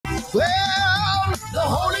Well, the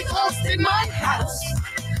Holy Ghost in my house,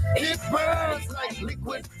 it burns like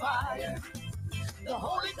liquid fire. The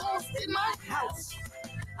Holy Ghost in my house,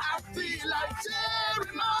 I feel like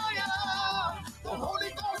Jeremiah. The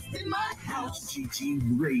Holy Ghost in my house.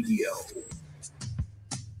 GG Radio.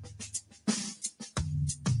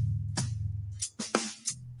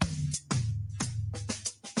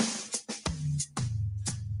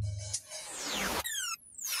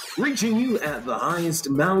 Reaching you at the highest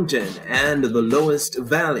mountain and the lowest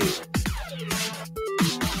valley.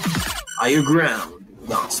 Higher Ground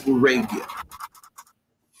Gospel Radio.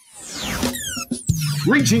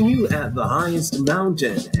 Reaching you at the highest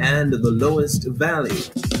mountain and the lowest valley.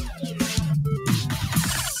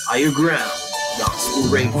 Higher Ground Gospel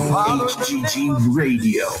Radio. HGG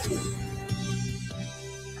Radio.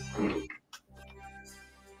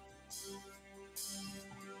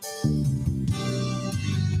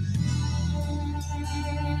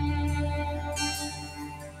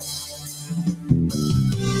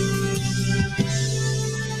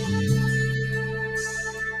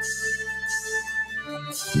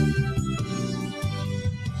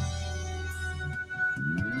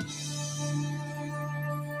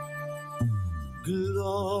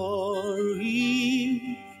 Glory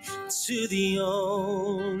to the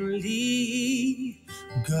only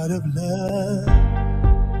God of love.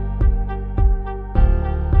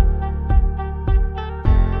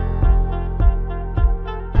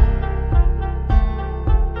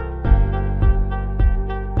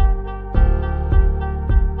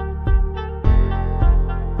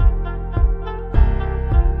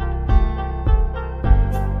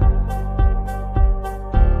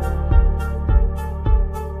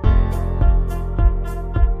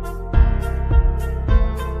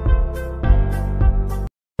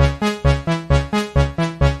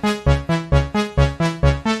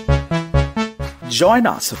 Join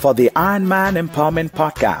us for the Iron Man Empowerment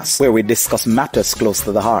Podcast, where we discuss matters close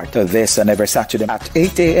to the heart. This and every Saturday at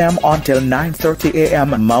 8 a.m. until 9:30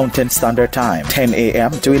 a.m. Mountain Standard Time, 10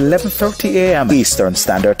 a.m. to 11:30 a.m. Eastern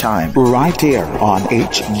Standard Time, right here on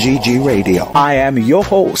HGG Radio. I am your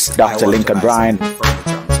host, Dr. Lincoln Bryan,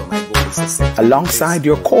 alongside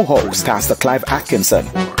your co-host, Pastor Clive Atkinson,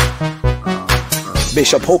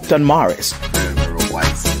 Bishop Hopeton Morris,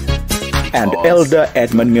 and Elder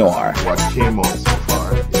Edmund Muir.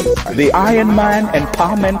 The Iron Man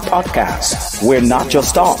Empowerment Podcast. We're not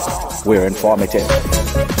just talk, we're informative.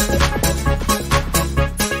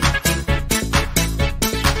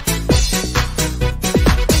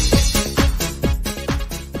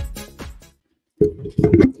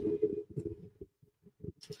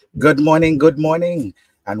 Good morning,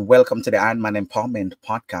 and welcome to the Iron Man Empowerment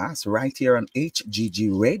Podcast right here on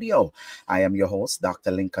HGG Radio. I am your host,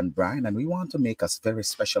 Dr. Lincoln Bryan, and we want to make a very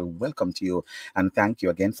special welcome to you and thank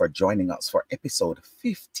you again for joining us for episode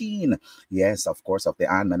 15. Yes, of course, of the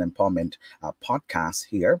Iron Man Empowerment Podcast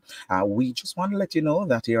here. We just want to let you know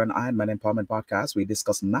that here on Iron Man Empowerment Podcast, we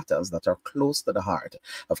discuss matters that are close to the heart.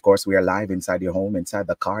 Of course, we are live inside your home, inside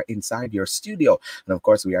the car, inside your studio. And of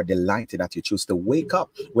course, we are delighted that you choose to wake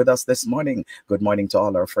up with us this morning. Good morning to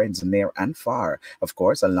all our friends near and far. Of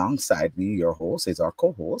course, alongside me, your host is our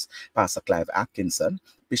co-host, Pastor Clive Atkinson,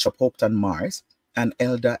 Bishop Hopeton Morris, and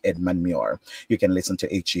Elder Edmund Muir. You can listen to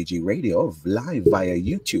HGG Radio live via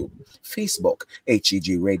YouTube, Facebook,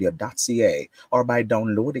 hggradio.ca, or by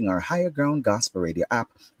downloading our Higher Ground Gospel Radio app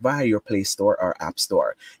via your Play Store or App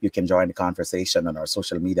Store. You can join the conversation on our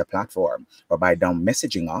social media platform, or by down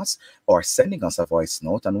messaging us or sending us a voice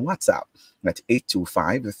note on WhatsApp at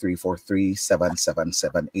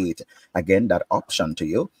 825-343-7778. Again, that option to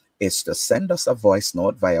you is to send us a voice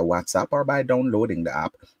note via WhatsApp or by downloading the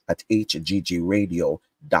app at hggradio.ca.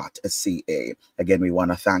 Again, we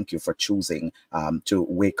want to thank you for choosing to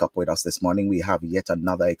wake up with us this morning. We have yet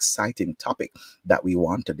another exciting topic that we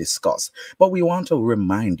want to discuss, but we want to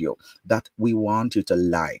remind you that we want you to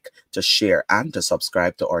like, to share, and to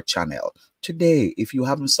subscribe to our channel. Today, if you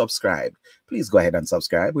haven't subscribed, please go ahead and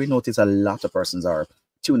subscribe. We notice a lot of persons are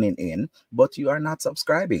tuning in, but you are not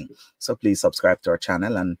subscribing. So please subscribe to our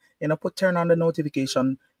channel and turn on the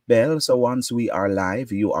notification bell, so once we are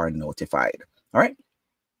live, you are notified. All right.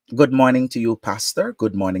 Good morning to you, Pastor.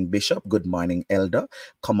 Good morning, Bishop. Good morning, Elder.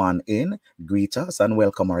 Come on in, greet us, and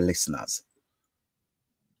welcome our listeners.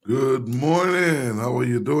 Good morning. How are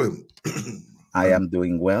you doing? I am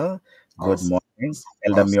doing well. Good morning.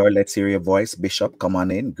 Elder Muir, let's hear your voice. Bishop, come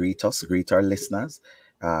on in, greet us, greet our listeners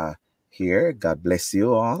here. God bless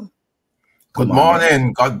you all. Good Come on, man.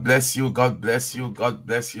 morning. God bless you. God bless you. God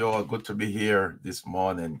bless you all. Good to be here this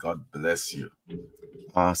morning. God bless you.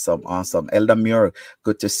 Awesome, awesome. Elder Muir,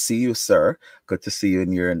 good to see you, sir. Good to see you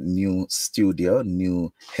in your new studio,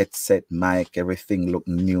 new headset, mic, everything look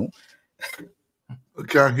new. I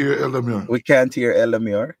can't hear Elder Muir. We can't hear Elder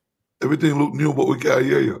Muir. Everything look new, but we can't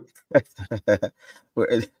hear you.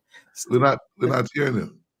 We're- They're not hearing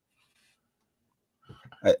you.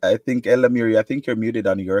 I think Elder Muir, I think you're muted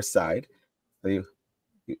on your side. So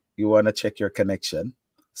you want to check your connection.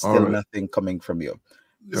 All Still right. nothing coming from you.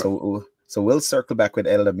 Yeah. So we'll circle back with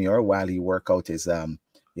Elder Muir while he work out his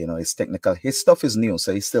his technical. His stuff is new,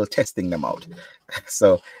 so he's still testing them out.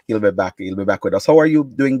 So he'll be back with us. How are you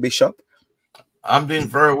doing, Bishop? I'm doing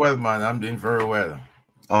very well, man. I'm doing very well.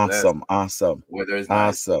 Awesome, awesome. Weather is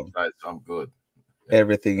nice. Awesome. I'm good.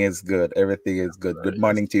 Everything is good. Everything is good. Good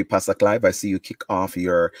morning to you, Pastor Clive. I see you kick off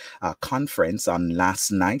your conference on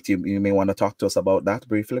last night. You may want to talk to us about that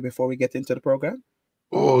briefly before we get into the program.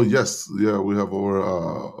 Oh yes, yeah. We have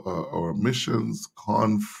our missions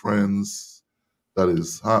conference that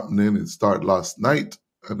is happening. It started last night,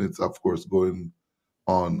 and it's of course going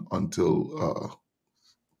on until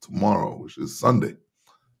tomorrow, which is Sunday.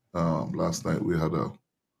 Last night we had a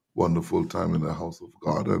wonderful time in the house of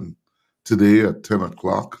God, and today at 10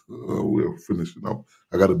 o'clock we're finishing up.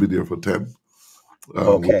 I got to be there for 10.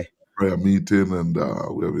 Okay. Prayer meeting, and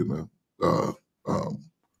we're having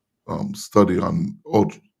a study on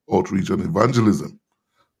outreach and evangelism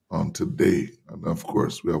on today, and of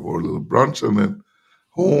course we have our little brunch, and then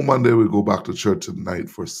home, and then we go back to church tonight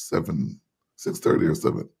for 6:30 or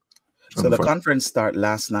 7. So the conference started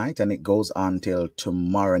last night and it goes on till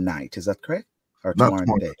tomorrow night. Is that correct? Or Not tomorrow in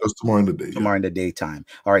the day? just tomorrow in the day. Tomorrow in the daytime.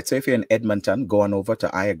 All right. So if you're in Edmonton, go on over to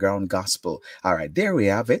Higher Ground Gospel. All right. There we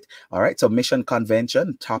have it. All right. So Mission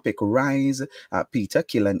Convention, topic Rise, Peter,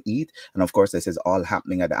 Kill and Eat. And of course, this is all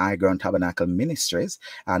happening at the Higher Ground Tabernacle Ministries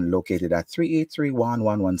and located at 3831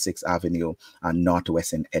 116 Avenue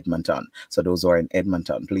Northwest in Edmonton. So those who are in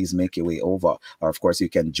Edmonton, please make your way over. Or of course, you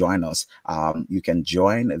can join us. You can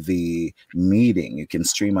join the meeting. You can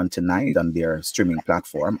stream on tonight on their streaming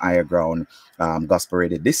platform, Higher Ground Gospel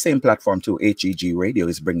Radio. This same platform too, HEG Radio,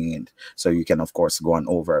 is bringing in. So you can, of course, go on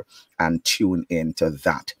over and tune into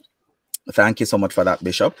that. Thank you so much for that,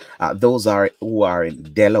 Bishop. Those who are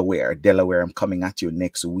in Delaware. I'm coming at you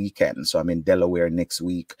next weekend. So I'm in Delaware next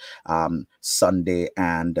week, Sunday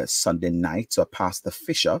and Sunday night. So Pastor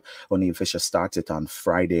Fisher, O'Neill Fisher, starts it on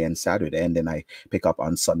Friday and Saturday, and then I pick up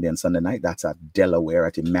on Sunday and Sunday night. That's at Delaware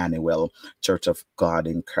at Emmanuel Church of God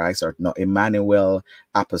in Christ, or no, Emmanuel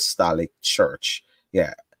Apostolic Church.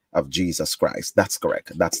 Yeah, of Jesus Christ. That's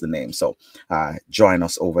correct. That's the name. So join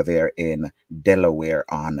us over there in Delaware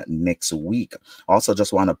on next week. Also,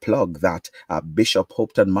 just want to plug that Bishop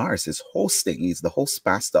Hopton Mars is hosting. He's the host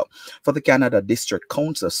pastor for the Canada District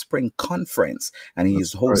Council Spring Conference, and he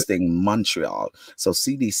is hosting Montreal. So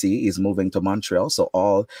CDC is moving to Montreal. So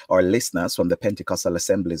all our listeners from the Pentecostal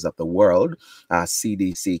Assemblies of the world,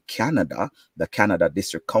 CDC Canada, the Canada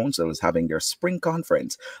District Council, is having their spring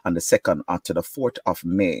conference on the 2nd to the 4th of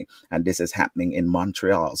May. And this is happening in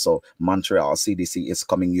Montreal. So Montreal CDC is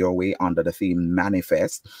coming your way under the theme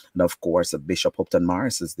Manifest. And of course, Bishop Hopton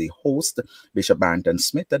Morris is the host, Bishop Barrington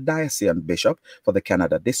Smith, the diocesan bishop for the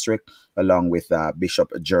Canada District, along with Bishop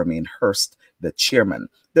Jermaine Hurst, the chairman.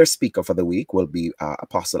 Their speaker for the week will be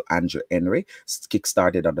Apostle Andrew Henry.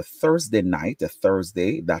 Kick-started on the Thursday night,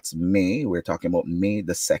 that's May. We're talking about May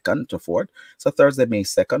the 2nd to 4th. So Thursday, May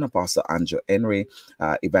 2nd, Apostle Andrew Henry,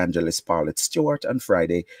 Evangelist Paulette Stewart on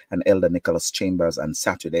Friday, and Elder Nicholas Chambers on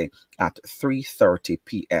Saturday at 3:30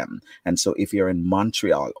 p.m. And so if you're in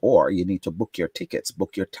Montreal, or you need to book your tickets,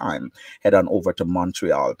 book your time, head on over to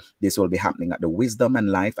Montreal. This will be happening at the Wisdom and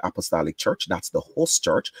Life Apostolic Church. That's the host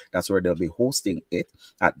church. That's where they'll be hosting it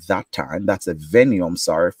at that time. That's a venue, I'm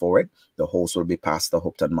sorry for it. The host will be Pastor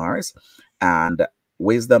Hopton Mars. And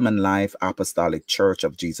Wisdom and Life Apostolic Church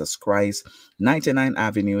of Jesus Christ, 99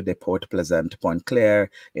 Avenue de Port Pleasant, Pointe Claire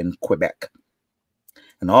in Quebec.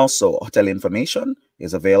 And also, hotel information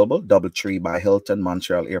is available, Doubletree by Hilton,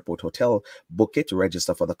 Montreal Airport Hotel. Book it,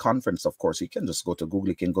 register for the conference. Of course, you can just go to Google,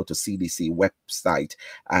 you can go to CDC website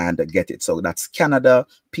and get it. So that's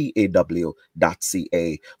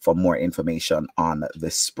CanadaPAW.ca for more information on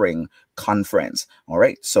the spring conference. All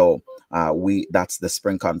right, so that's the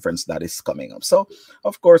spring conference that is coming up. So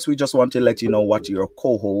of course we just want to let you know what your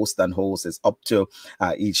co-host and host is up to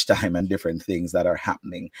each time, and different things that are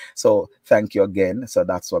happening. So thank you again. So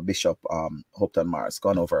that's what Bishop Hopton Mars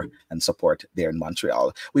gone over and support there in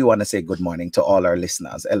Montreal. We want to say good morning to all our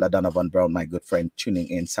listeners. Elder Donovan Brown, my good friend, tuning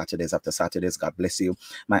in Saturdays after Saturdays. God bless you.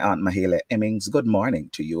 My Aunt Mahele Emmings, good morning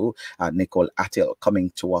to you. Nicole Attil,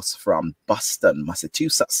 coming to us from Boston,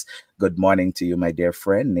 Massachusetts. Good morning to you, my dear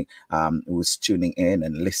friend, who's tuning in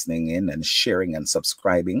and listening in and sharing and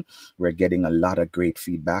subscribing. We're getting a lot of great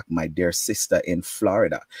feedback. My dear sister in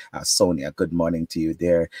Florida, Sonia, good morning to you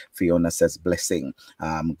there. Fiona says blessing.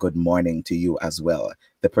 Good morning to you as well.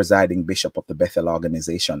 The presiding bishop of the Bethel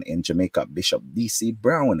organization in Jamaica, Bishop D.C.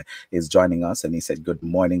 Brown, is joining us, and he said, good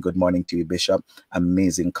morning to you, Bishop.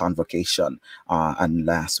 Amazing convocation. And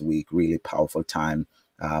last week, really powerful time,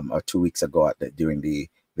 or 2 weeks ago during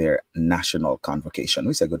their national convocation.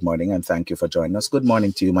 We say good morning and thank you for joining us. Good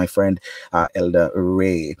morning to you, my friend, Elder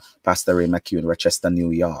Ray, Pastor Ray McHugh, Rochester,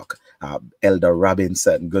 New York. Elder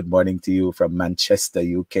Robinson, good morning to you from Manchester,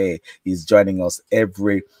 UK. He's joining us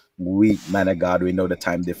every week, man of God. We know the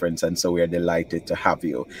time difference, and so we are delighted to have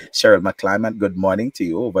you. Cheryl McClyman, good morning to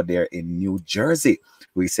you over there in New Jersey.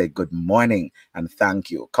 We say good morning and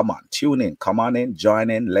thank you. Come on, tune in, come on in,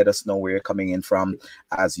 join in. Let us know where you're coming in from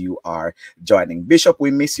as you are joining. Bishop,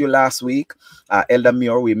 we missed you last week. Elder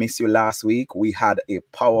Muir, we missed you last week. We had a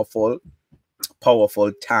powerful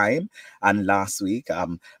time, and last week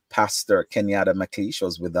Pastor Kenyatta McLeish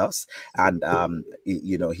was with us, and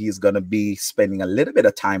he's going to be spending a little bit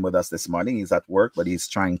of time with us this morning. He's at work, but he's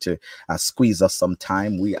trying to squeeze us some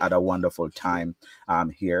time. We had a wonderful time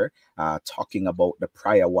here talking about the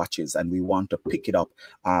prayer watches, and we want to pick it up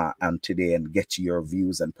today and get your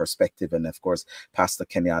views and perspective. And of course, Pastor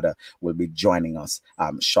Kenyatta will be joining us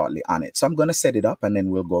shortly on it. So I'm going to set it up, and then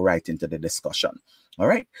we'll go right into the discussion. All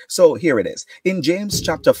right, so here it is. In James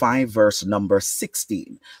chapter 5, verse number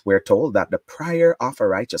 16, we're told that the prayer of a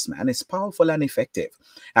righteous man is powerful and effective.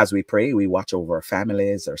 As we pray, we watch over our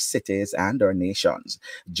families, our cities, and our nations.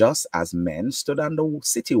 Just as men stood on the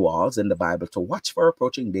city walls in the Bible to watch for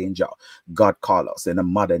approaching danger, God called us in a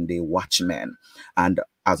modern-day watchmen, and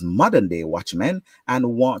as modern-day watchmen,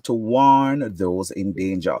 and want to warn those in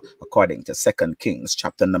danger, according to 2 Kings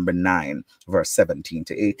chapter number 9, verse 17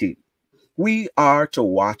 to 18. We are to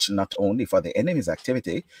watch not only for the enemy's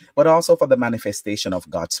activity, but also for the manifestation of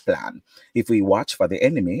God's plan. If we watch for the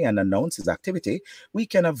enemy and announce his activity, we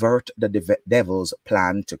can avert the devil's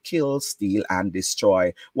plan to kill, steal, and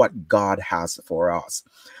destroy what God has for us.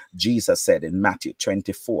 Jesus said in Matthew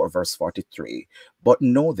 24, verse 43, "But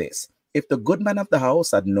know this, if the good man of the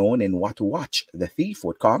house had known in what watch the thief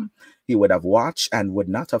would come, he would have watched and would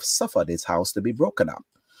not have suffered his house to be broken up."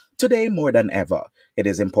 Today, more than ever, it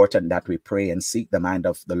is important that we pray and seek the mind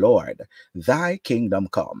of the Lord. Thy kingdom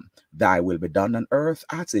come, thy will be done on earth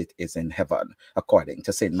as it is in heaven, according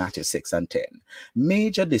to St. Matthew 6 and 10.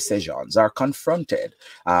 Major decisions are confronted,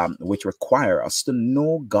 which require us to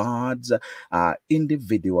know God's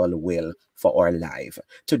individual will for our life.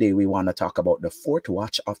 Today, we want to talk about the fourth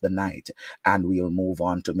watch of the night, and we'll move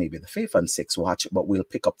on to maybe the fifth and sixth watch, but we'll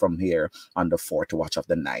pick up from here on the fourth watch of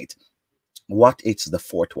the night. What is the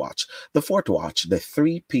fourth watch? The fourth watch, the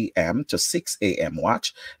 3 p.m. to 6 a.m.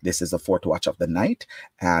 watch. This is the fourth watch of the night,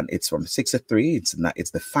 and it's from 6 to 3.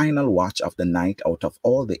 It's the final watch of the night out of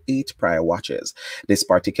all the 8 prior watches. This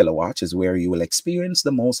particular watch is where you will experience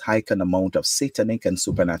the most heightened amount of satanic and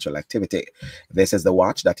supernatural activity. This is the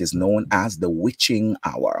watch that is known as the witching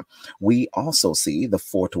hour. We also see the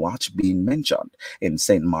fourth watch being mentioned in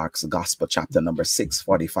St. Mark's Gospel, chapter number 6,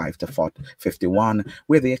 45 to 51,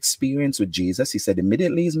 where the experience with Jesus, he said,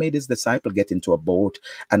 immediately he made his disciple get into a boat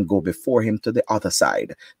and go before him to the other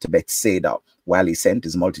side, to Bethsaida, while he sent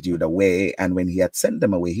his multitude away. And when he had sent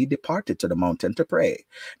them away, he departed to the mountain to pray.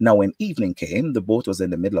 Now when evening came, the boat was in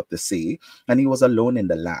the middle of the sea, and he was alone in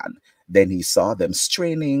the land. Then he saw them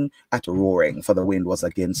straining at rowing, for the wind was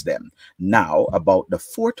against them. Now, about the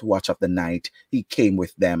fourth watch of the night, he came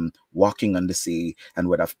with them, walking on the sea, and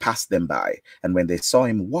would have passed them by. And when they saw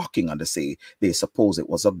him walking on the sea, they supposed it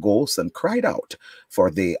was a ghost, and cried out,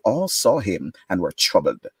 for they all saw him and were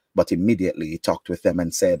troubled. But immediately he talked with them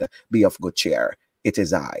and said, "Be of good cheer, it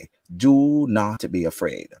is I. Do not be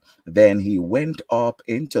afraid." Then he went up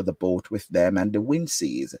into the boat with them, and the wind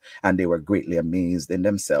ceased, and they were greatly amazed in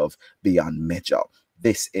themselves beyond measure.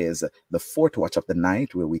 This is the fourth watch of the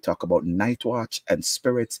night, where we talk about night watch and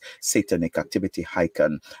spirits, satanic activity,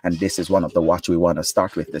 heighten. And this is one of the watch we want to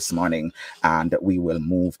start with this morning, and we will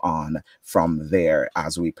move on from there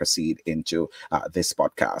as we proceed into this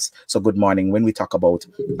podcast. So good morning. When we talk about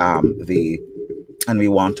and we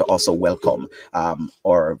want to also welcome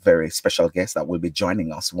our very special guest that will be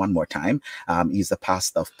joining us one more time. He's the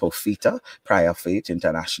pastor of Profita, Prayer Faith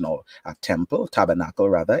International Tabernacle,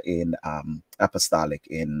 rather, in Apostolic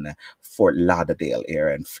in Fort Lauderdale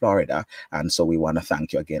area in Florida. And so we want to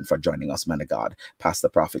thank you again for joining us, man of God, Pastor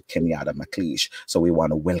Prophet Kenyatta McLeish. So we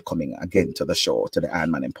want to welcome him again to the show, to the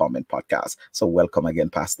Iron Man Empowerment Podcast. So welcome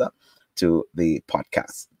again, Pastor, to the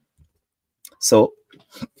podcast. So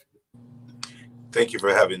thank you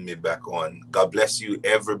for having me back on. God bless you,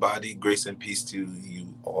 everybody. Grace and peace to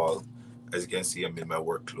you all. As you can see, I'm in my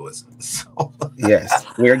work clothes. So. Yes,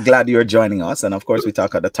 we're glad you're joining us. And of course, we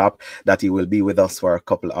talk at the top that he will be with us for a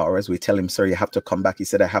couple hours. We tell him, sir, you have to come back. He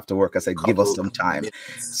said, I have to work. I said, give us some time.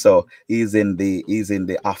 So he's in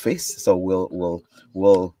the office. So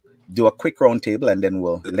we'll do a quick round table, and then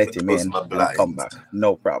we'll let him in and come back.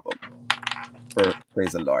 No problem.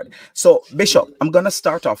 Praise the Lord. So, Bishop, I'm going to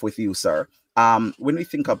start off with you, sir. When we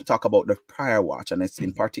talk about the prayer watch, and it's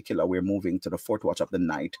in particular, we're moving to the fourth watch of the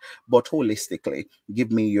night, but holistically,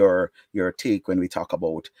 give me your take when we talk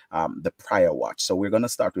about the prayer watch. So we're going to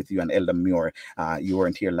start with you and Elder Muir. You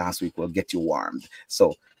weren't here last week. We'll get you warmed.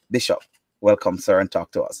 So, Bishop, welcome, sir, and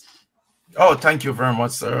talk to us. Oh, thank you very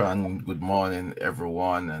much, sir, and good morning,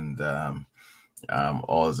 everyone, and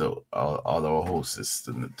all our hosts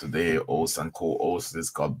today, hosts and co-hosts.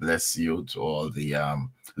 God bless you. To all the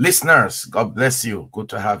listeners, God bless you. Good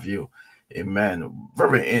to have you. Amen.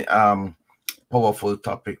 Very powerful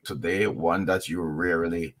topic today, one that you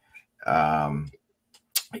rarely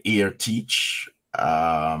hear teach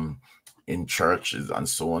in churches and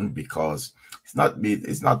so on, because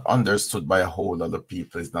it's not understood by a whole lot of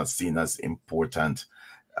people. It's not seen as important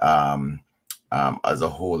as a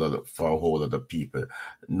whole lot for a whole lot of people.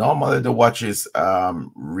 Normally, the watches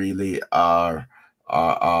really are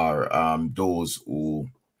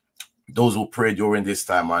those who pray during this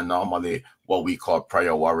time are normally what we call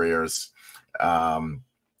prayer warriors,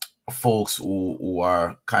 folks who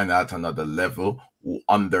are kind of at another level, who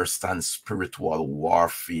understand spiritual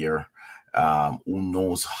warfare, who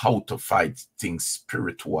knows how to fight things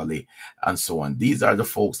spiritually, and so on. These are the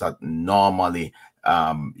folks that normally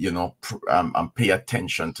pay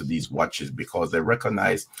attention to these watches, because they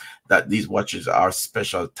recognize that these watches are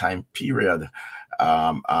special time period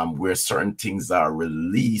where certain things are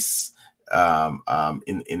released in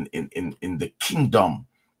the kingdom,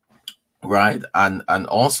 right? And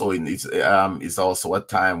also it's also a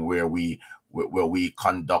time where we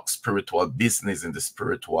conduct spiritual business in the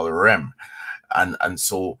spiritual realm, and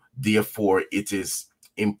so therefore it is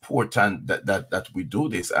important that we do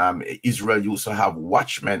this. Israel used to have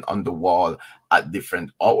watchmen on the wall at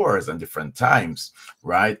different hours and different times,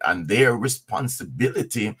 right? And their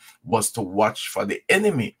responsibility was to watch for the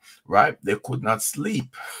enemy, right? They could not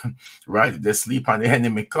sleep, right? If they sleep and the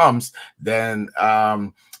enemy comes, then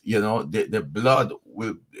the blood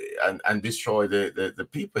will and destroy the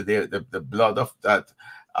people there. The blood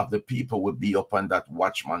of the people would be upon that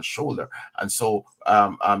watchman's shoulder. And so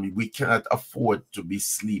we cannot afford to be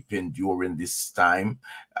sleeping during this time.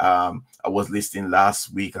 I was listening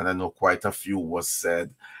last week, and I know quite a few was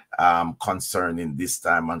said concerning this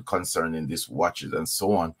time and concerning these watches and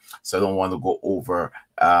so on. So I don't want to go over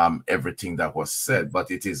everything that was said, but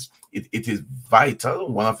it is vital.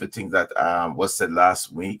 One of the things that was said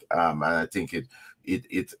last week, and I think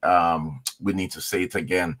we need to say it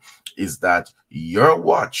again, is that your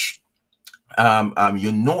watch,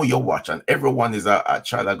 your watch, and everyone is a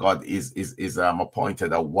child of God is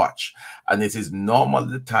appointed a watch, and it is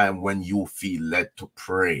normally the time when you feel led to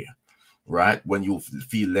pray, right? When you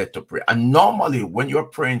feel led to pray. And normally when you're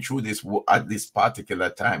praying through this at this particular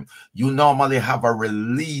time, you normally have a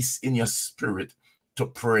release in your spirit to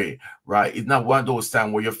pray, right? It's not one of those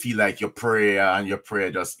times where you feel like your prayer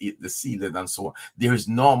just hit the ceiling and so on. There is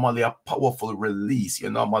normally a powerful release. You're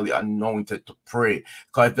normally anointed to pray,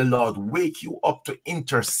 because if the Lord wake you up to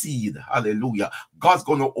intercede, hallelujah, God's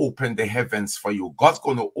going to open the heavens for you. God's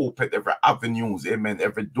going to open every avenues, amen,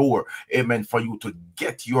 every door, amen, for you to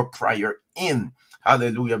get your prayer in.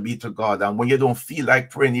 Hallelujah be to God. And when you don't feel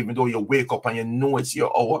like praying, even though you wake up and you know it's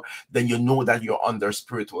your hour, then you know that you're under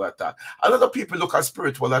spiritual attack. A lot of people look at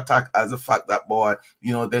spiritual attack as the fact that, boy,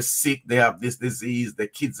 they're sick, they have this disease, the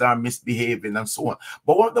kids are misbehaving and so on.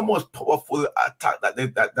 But one of the most powerful attack that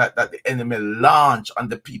the enemy launch on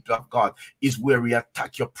the people of God is where we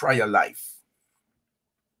attack your prayer life.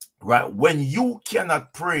 right? When you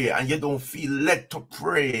cannot pray and you don't feel led to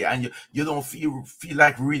pray, and you don't feel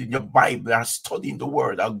like reading your Bible or studying the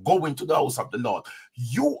word or going to the house of the Lord,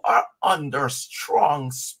 you are under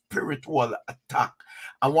strong spiritual attack.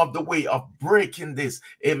 And one of the way of breaking this,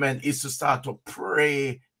 amen, is to start to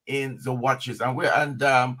pray in the watches. And we're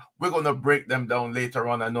going to break them down later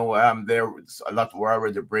on. I know there's a lot we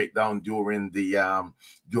already break down during the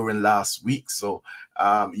during last week, so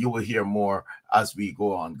you will hear more as we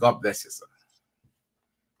go on. God bless you, sir.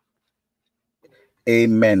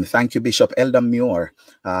 Amen. Thank you, Bishop. Elder Muir,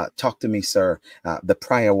 talk to me, sir. The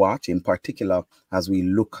prayer watch in particular, as we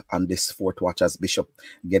look on this fourth watch, as Bishop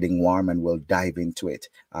getting warm, and we'll dive into it.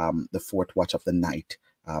 The fourth watch of the night.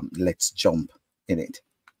 Let's jump in it.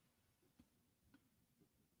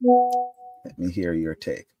 Let me hear your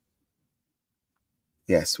take.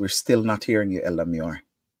 Yes, we're still not hearing you, Elder Muir.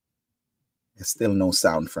 There's still no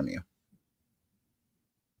sound from you.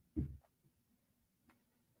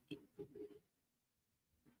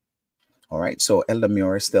 All right, so Elder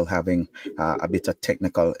Muir is still having a bit of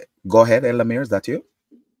technical. Go ahead, Elder Muir, is that you?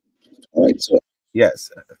 All right, so yes,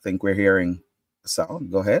 I think we're hearing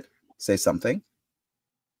sound. Go ahead, say something.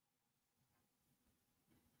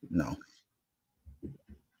 No.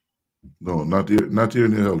 No, not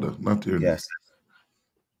hearing you, Elder. Not hearing. Yes.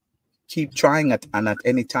 Keep trying it, and at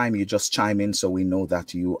any time you just chime in so we know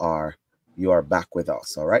that you are back with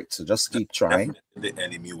us. All right, so just keep trying. The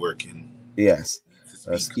enemy working. Yes.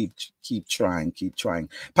 Let's keep trying.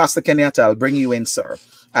 Pastor Kenyatta, I'll bring you in, sir,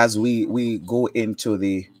 as we go into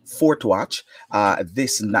the fourth watch.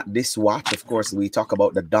 This watch, of course, we talk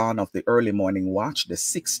about the dawn of the early morning watch, the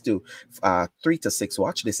 3 to 6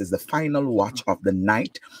 watch. This is the final watch of the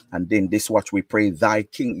night, and then this watch we pray, Thy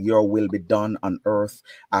King, Your will be done on earth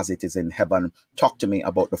as it is in heaven. Talk to me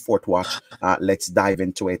about the fourth watch. Let's dive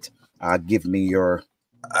into it. Give me your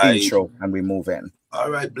intro, and we move in. All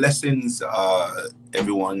right, blessings,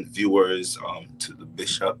 everyone, viewers, to the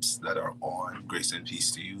bishops that are on. Grace and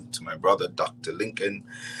peace to you, to my brother, Dr. Lincoln.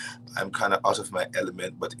 I'm kind of out of my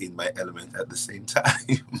element, but in my element at the same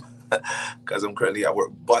time, because I'm currently at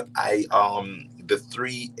work. But the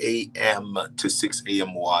 3 a.m. to 6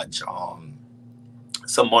 a.m. watch,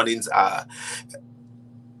 some mornings,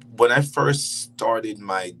 when I first started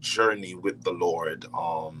my journey with the Lord,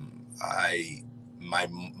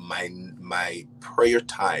 my prayer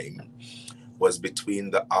time was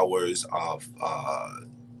between the hours of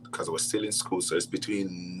because I was still in school, so it's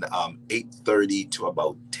between 8:30 to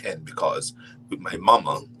about 10, because with my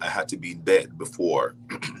mama I had to be in bed before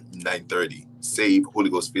 9:30. Save Holy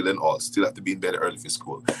Ghost feeling all, still have to be in bed early for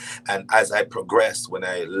school. And as I progressed, when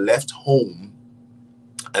I left home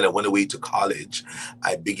and I went away to college,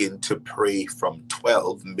 I began to pray from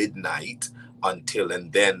 12 midnight until,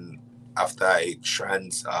 and then after I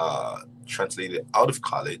translated out of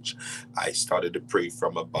college, I started to pray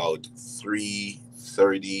from about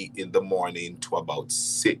 3:30 in the morning to about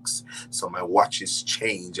 6. So my watches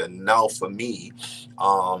change, and now for me,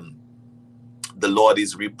 the Lord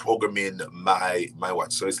is reprogramming my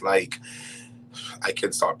watch. So it's like I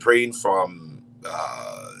can start praying from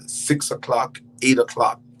 6 o'clock, 8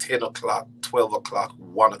 o'clock, 10 o'clock, 12 o'clock,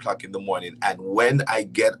 1 o'clock in the morning. And when I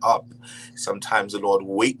get up, sometimes the Lord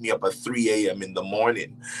wake me up at 3 a.m. in the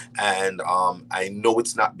morning. And I know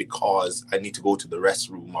it's not because I need to go to the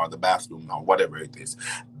restroom or the bathroom or whatever it is.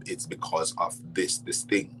 It's because of this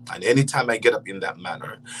thing. And anytime I get up in that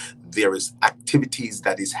manner, there is activities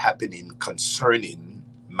that is happening concerning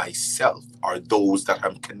myself or those that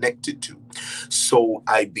I'm connected to. So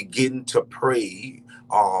I begin to pray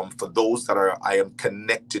for those that I am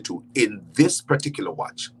connected to in this particular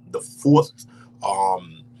watch, the fourth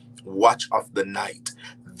watch of the night.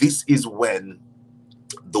 This is when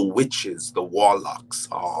the witches, the warlocks,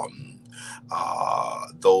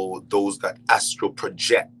 those that astral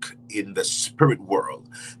project in the spirit world,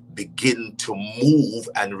 begin to move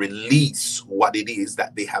and release what it is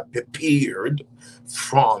that they have prepared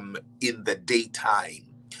from in the daytime.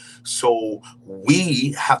 So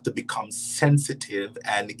we have to become sensitive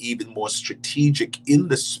and even more strategic in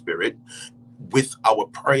the spirit with our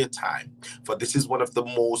prayer time. For this is one of the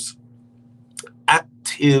most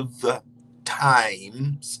active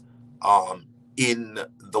times in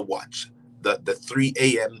the watch, the 3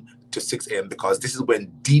 a.m. to 6 a.m., because this is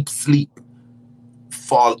when deep sleep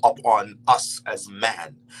fall upon us as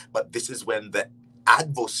man. But this is when the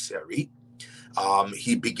adversary,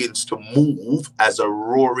 he begins to move as a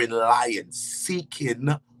roaring lion, seeking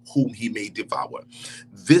whom he may devour.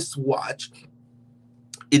 This watch,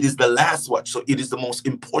 it is the last watch, so it is the most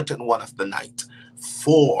important one of the night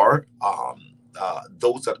for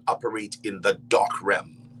those that operate in the dark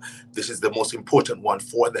realm. This is the most important one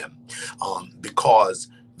for them, because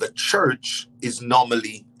the church is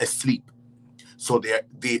normally asleep. So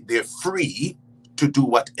they're free to do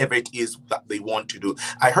whatever it is that they want to do.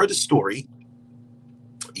 I heard a story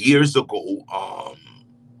years ago.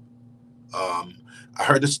 I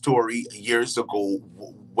heard a story years ago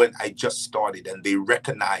when I just started, and they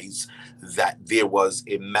recognized that there was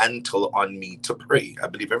a mantle on me to pray. I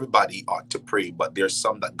believe everybody ought to pray, but there's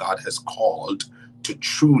some that God has called to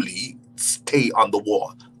truly stay on the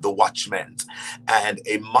wall, the watchmen. And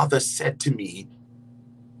a mother said to me,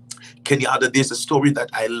 Kenyatta, there's a story that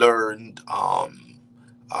I learned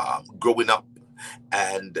growing up,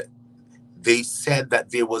 and they said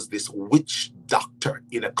that there was this witch doctor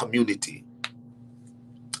in a community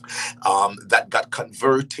that got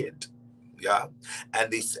converted, yeah,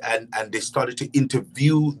 and they started to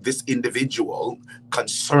interview this individual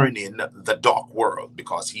concerning the dark world,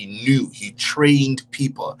 because he trained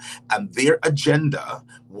people, and their agenda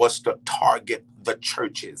was to target the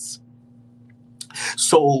churches.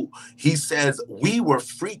 So he says we were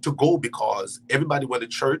free to go because everybody went to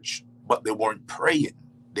church, but they weren't praying.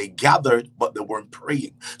 They gathered, but they weren't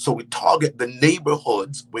praying. So we target the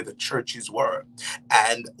neighborhoods where the churches were.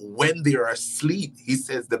 And when they are asleep, he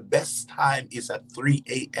says the best time is at 3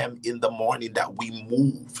 a.m. in the morning that we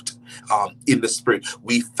moved in the spirit.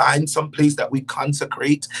 We find some place that we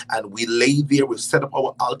consecrate, and we lay there, we set up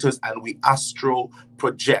our altars, and we astro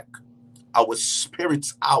project our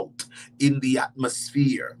spirits out in the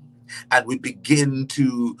atmosphere. And we begin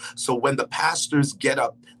to, so when the pastors get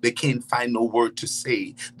up, they can't find no word to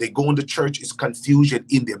say. They go into church, it's confusion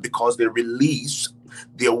in there because they release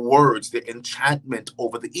their words, their enchantment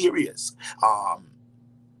over the areas.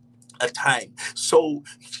 A time. So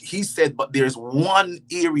he said, but there's one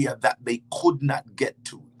area that they could not get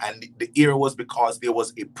to. And the area was because there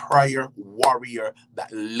was a prayer warrior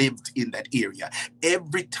that lived in that area.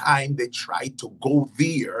 Every time they tried to go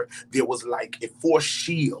there, there was like a force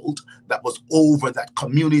shield that was over that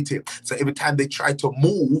community. So every time they tried to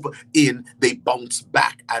move in, they bounce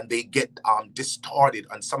back and they get distorted,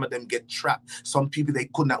 and some of them get trapped. Some people, they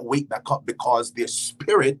could not wake back up because their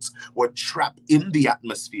spirits were trapped in the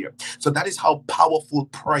atmosphere. So that is how powerful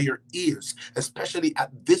prayer is, especially at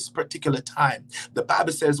this particular time. The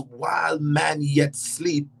Bible says, while man yet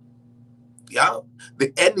sleep, yeah,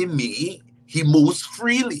 the enemy, he moves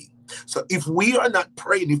freely. So if we are not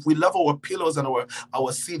praying, if we love our pillows and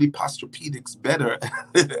our CD Posturepedics better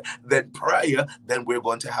than prayer, then we're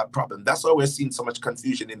going to have problems. That's why we're seeing so much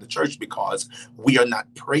confusion in the church, because we are not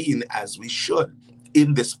praying as we should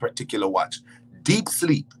in this particular watch. Deep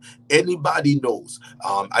sleep, anybody knows.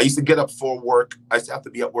 I used to get up for work. I used to have to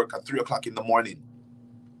be at work at 3 o'clock in the morning.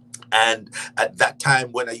 And at that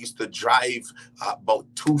time, when I used to drive about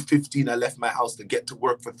 2:15, I left my house to get to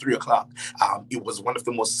work for 3 o'clock. It was one of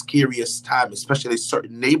the most scariest times, especially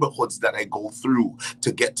certain neighborhoods that I go through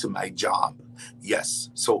to get to my job.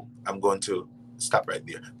 Yes. So I'm going to stop right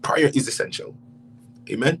there. Prayer is essential.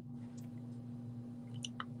 Amen.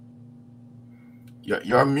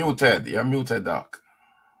 You're muted. You're muted, Doc.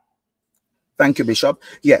 Thank you, Bishop.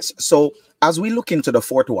 Yes. So as we look into the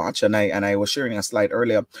fourth watch, and I was sharing a slide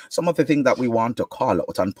earlier, some of the things that we want to call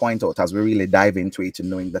out and point out as we really dive into it and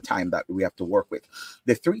knowing the time that we have to work with.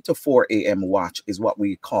 The 3 to 4 a.m. watch is what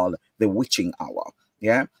we call the witching hour.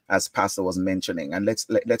 Yeah, as Pastor was mentioning. And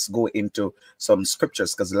let's go into some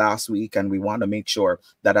scriptures, because last week, and we want to make sure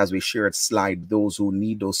that as we shared slide, those who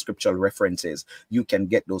need those scriptural references, you can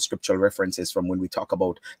get those scriptural references from when we talk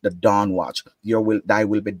about the dawn watch. Thy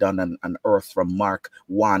will be done on earth, from Mark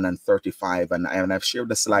 1:35. And I've shared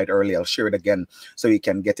the slide earlier. I'll share it again so you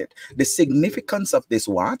can get it. The significance of this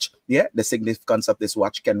watch, the significance of this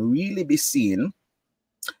watch can really be seen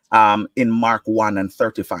in Mark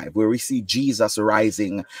 1:35, where we see Jesus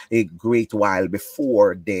rising a great while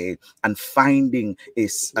before day and finding a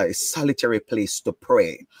solitary place to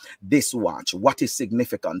pray. This watch, what is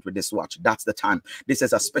significant with this watch? That's the time. This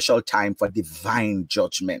is a special time for divine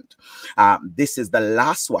judgment. This is the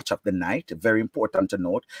last watch of the night, very important to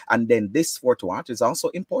note. And then this fourth watch is also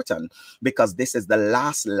important because this is the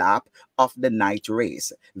last lap of the night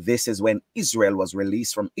race. This is when Israel was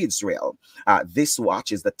released from Israel. This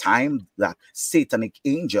watch is the time that satanic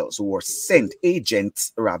angels who were sent,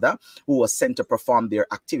 agents rather, who were sent to perform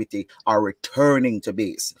their activity, are returning to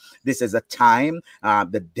base. This is a time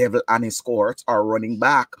the devil and his cohorts are running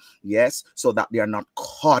back, yes, so that they are not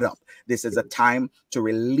caught up. This is a time to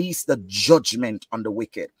release the judgment on the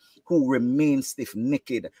wicked, who remain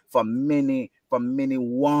stiff-necked for many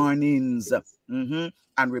warnings and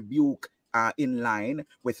rebuke in line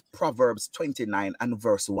with Proverbs 29 and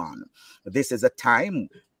verse 1. This is a time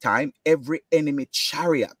every enemy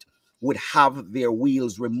chariot would have their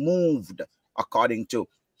wheels removed, according to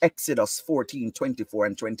Exodus 14, 24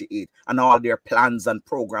 and 28, and all their plans and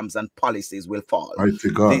programs and policies will fall. Mighty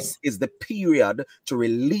God. This is the period to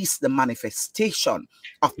release the manifestation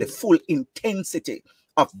of the full intensity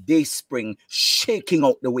of day spring, shaking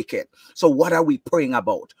out the wicked. So what are we praying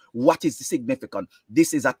about? What is significant?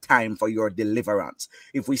 This is a time for your deliverance.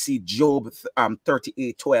 If we see Job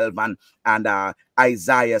 38:12 and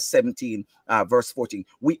Isaiah 17 verse 14,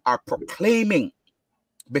 we are proclaiming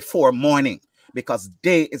before morning, because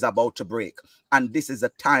day is about to break. And this is a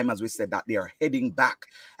time, as we said, that they are heading back.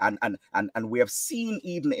 And we have seen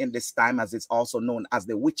even in this time, as it's also known as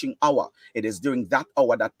the witching hour, it is during that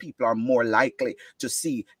hour that people are more likely to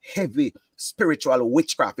see heavy spiritual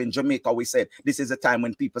witchcraft. In Jamaica, we said this is a time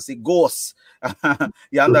when people see ghosts.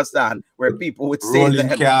 You understand? Where people would say Rolling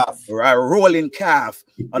calf. Rolling calf,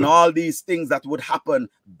 and all these things that would happen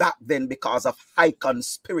back then because of heightened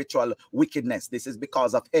spiritual wickedness. This is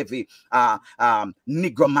because of heavy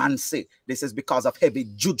negromancy. This is because of heavy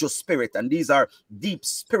juju spirit, and these are deep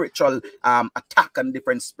spiritual attack and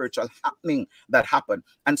different spiritual happening that happen.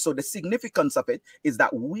 And so the significance of it is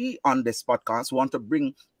that we on this podcast want to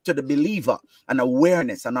bring to the believer an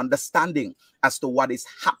awareness and understanding as to what is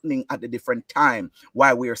happening at the different time.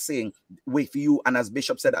 Why we are saying, with you, and as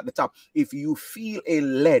Bishop said at the top, if you feel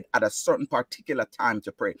led at a certain particular time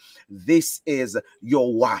to pray, this is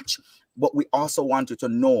your watch. But we also want you to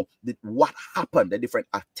know that what happened, the different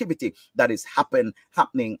activity that is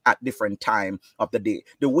happening at different time of the day.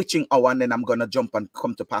 The witching hour, and then I'm going to jump and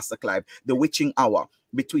come to Pastor Clive. The witching hour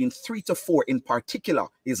between 3 to 4 in particular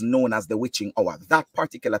is known as the witching hour. That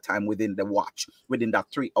particular time within the watch, within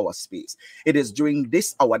that 3-hour space. It is during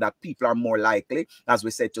this hour that people are more likely, as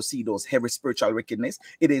we said, to see those heavy spiritual wickedness.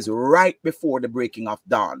 It is right before the breaking of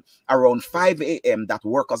dawn, around 5 a.m. that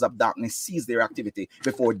workers of darkness cease their activity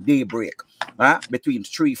before daybreak. Between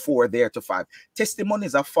 3, 4 there to 5.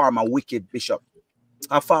 Testimonies of former wicked bishop,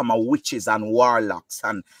 former witches and warlocks,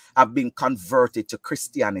 and have been converted to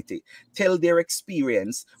Christianity, tell their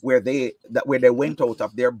experience where they went out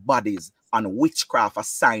of their bodies on witchcraft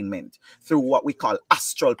assignment through what we call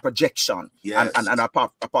astral projection. Yes. And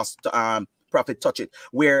Apostle Prophet touch it,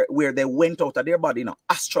 where they went out of their body,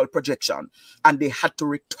 astral projection, and they had to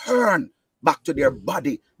return back to their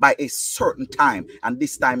body by a certain time, and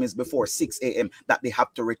this time is before 6 a.m. that they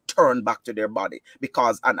have to return back to their body.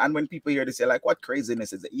 Because and when people hear this, they're like, what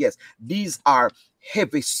craziness is it? Yes, these are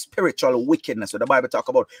heavy spiritual wickedness. So the Bible talk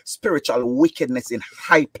about spiritual wickedness in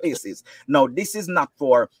high places. Now, this is not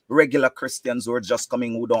for regular Christians who are just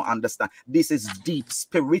coming, who don't understand. This is deep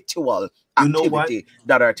spiritual activity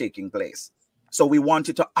that are taking place. So we want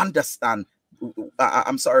you to understand.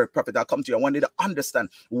 I'm sorry, Prophet, I'll come to you. I want you to understand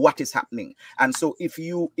what is happening. And so if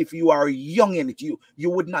you are young in it, you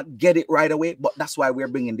would not get it right away, but that's why we're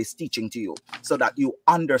bringing this teaching to you, so that you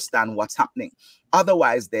understand what's happening.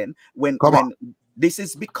 Otherwise, then, when this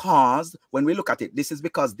is because, when we look at it, this is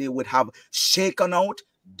because they would have shaken out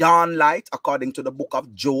dawn light, according to the book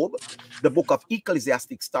of Job. The book of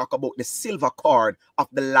Ecclesiastes talk about the silver cord of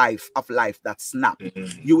the life that snap.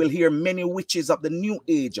 You will hear many witches of the new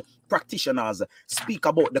age practitioners speak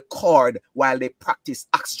about the cord while they practice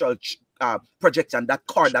astral projection, that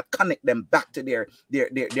cord that connect them back to their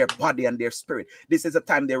body and their spirit. This is a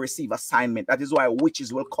time they receive assignment. That is why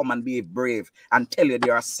witches will come and be brave and tell you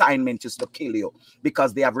their assignment is to kill you,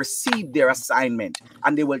 because they have received their assignment,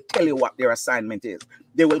 and they will tell you what their assignment is.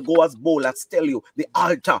 They will go as bold as tell you the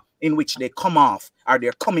altar in which they come off, or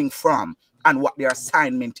they're coming from, and what their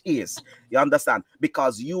assignment is. You understand?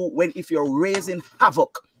 Because if you're raising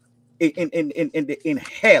havoc in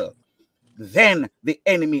hell, then the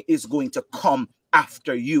enemy is going to come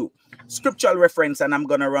after you. Scriptural reference, and I'm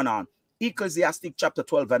going to run on. Ecclesiastes chapter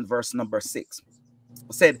 12 and verse number 6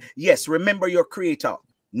 said, yes, remember your creator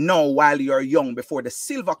now while you're young, before the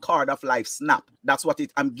silver cord of life snap. That's what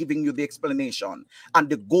I'm giving you the explanation. And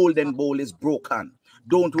the golden bowl is broken.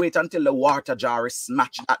 Don't wait until the water jar is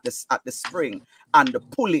smashed at the spring and the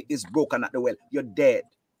pulley is broken at the well. You're dead.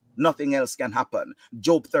 Nothing else can happen.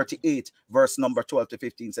 Job 38 verse number 12 to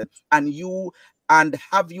 15 said, and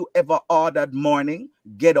have you ever ordered morning,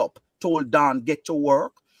 get up, told dawn, get to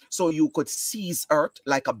work, so you could seize earth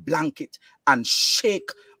like a blanket and shake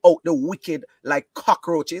out the wicked like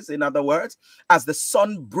cockroaches? In other words, as the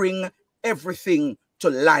sun bring everything to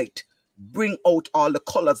light, bring out all the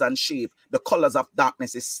colors and shape. The colors of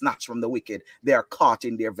darkness is snatched from the wicked. They are caught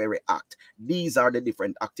in their very act. These are the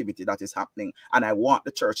different activity that is happening. And I want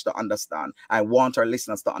the church to understand. I want our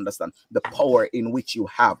listeners to understand the power in which you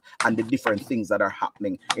have and the different things that are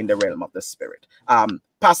happening in the realm of the spirit.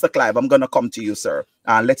 Pastor Clive, I'm going to come to you, sir.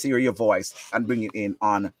 Let's hear your voice and bring you in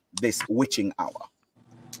on this witching hour.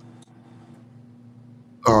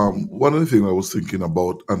 One of the things I was thinking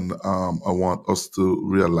about, and I want us to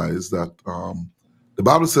realize that the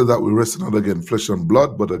Bible says that we wrestle not against flesh and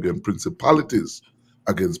blood, but against principalities,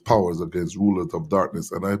 against powers, against rulers of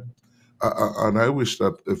darkness. And I wish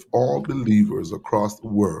that if all believers across the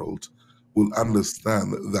world will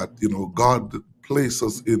understand that, you know, God placed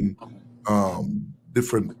us in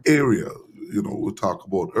different areas. You know, we talked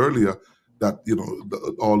about earlier that, you know,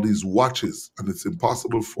 all these watches, and it's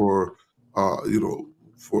impossible for you know,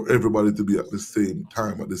 for everybody to be at the same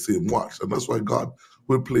time, at the same watch. And that's why God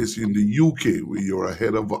will place you in the UK, where you're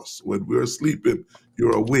ahead of us. When we're sleeping,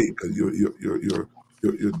 you're awake, and you're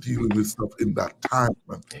dealing with stuff in that time,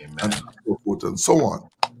 and so forth and so on.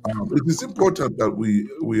 It is important that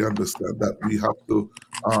we understand that we have to,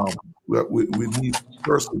 we need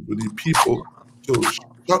persons, we need people to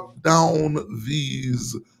shut down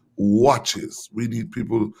these watches. We need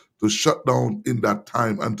people to shut down in that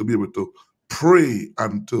time and to be able to pray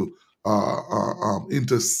and to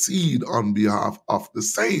intercede on behalf of the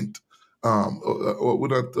saint. We're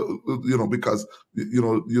not, you know, because you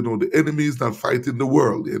know the enemy is not fighting the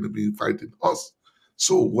world; the enemy is fighting us.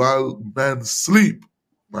 So while men sleep,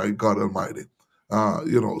 my God Almighty,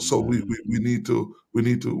 you know, so we need to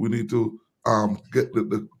get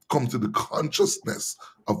the come to the consciousness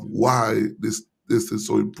of why this is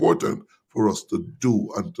so important for us to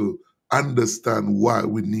do, and to understand why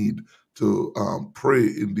we need to pray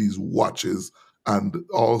in these watches, and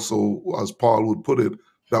also, as Paul would put it,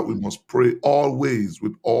 that we must pray always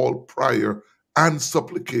with all prayer and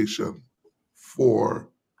supplication for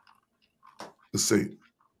the saint.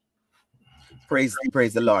 Praise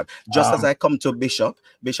the Lord. Just as I come to Bishop,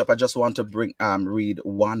 I just want to read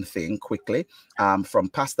one thing quickly from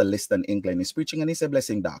Pastor Liston England. He's preaching and he said,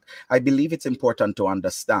 "Blessing Doc, I believe it's important to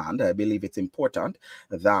understand. I believe it's important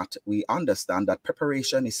that we understand that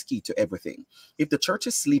preparation is key to everything. If the church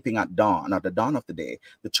is sleeping at dawn, at the dawn of the day,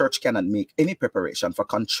 the church cannot make any preparation for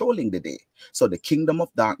controlling the day. So the kingdom of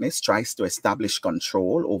darkness tries to establish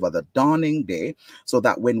control over the dawning day, so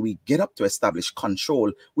that when we get up to establish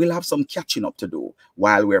control, we'll have some catching up to do.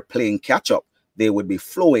 While we're playing catch up, they would be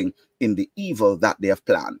flowing in the evil that they have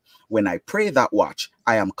planned. When I pray that watch,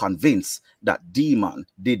 I am convinced that demon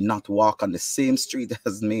did not walk on the same street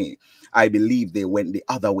as me. I believe they went the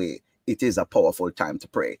other way. It is a powerful time to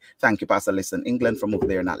pray." Thank you, Pastor Liston England, from over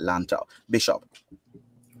there in Atlanta. Bishop.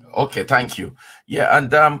 Okay, thank you. Yeah,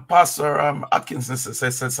 and Pastor Atkinson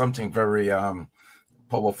said something very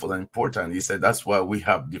powerful and important. He said that's why we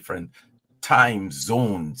have different time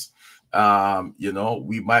zones. You know,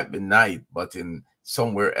 we might be night, but in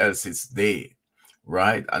somewhere else it's day,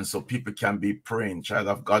 right? And so people can be praying, child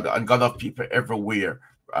of God, and God of people everywhere,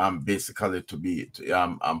 basically to be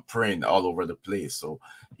praying all over the place. So,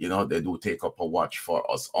 you know, they do take up a watch for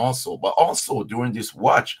us also. But also during this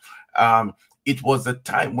watch, it was the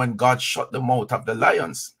time when God shut the mouth of the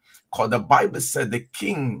lions. Because the Bible said the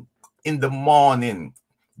king in the morning,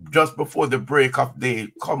 just before the break of day,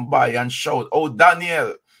 come by and shout, "Oh,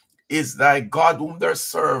 Daniel, is thy God whom thou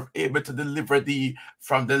serve able to deliver thee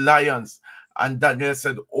from the lions?" And Daniel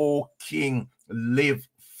said, "O king, live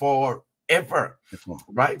forever."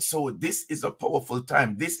 Right? So this is a powerful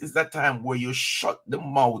time. This is the time where you shut the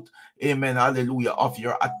mouth, amen, hallelujah, of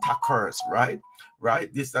your attackers, right?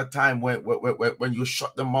 Right? This is the time when you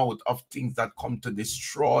shut the mouth of things that come to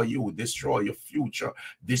destroy you, destroy your future,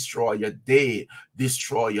 destroy your day,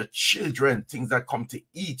 destroy your children, things that come to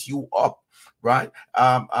eat you up. Right?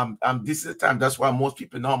 This is the time. That's why most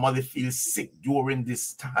people normally feel sick during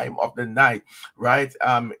this time of the night, right?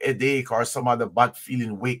 Headache or some other bad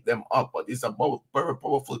feeling wake them up. But it's a very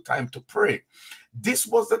powerful time to pray. This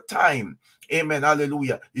was the time, amen,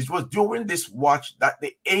 hallelujah. It was during this watch that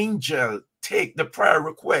the angel take the prayer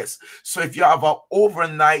request. So if you have an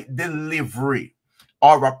overnight delivery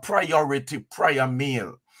or a priority prayer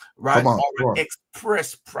meal, right, or an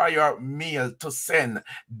express prayer meal to send,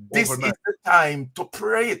 this is the time to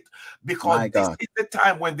pray it, because this is the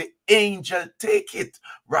time when the angel take it,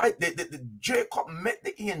 right? The Jacob met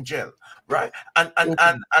the angel, right,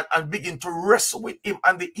 and begin to wrestle with him,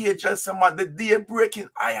 and the angel said, "Man, the day breaking,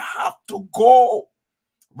 I have to go."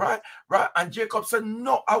 Right. And Jacob said,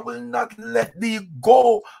 "No, I will not let thee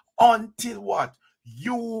go until what?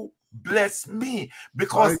 You bless me. My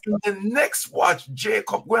Because in the next watch,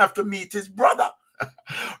 Jacob will have to meet his brother.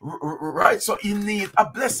 Right? So he needs a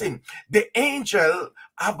blessing. The angel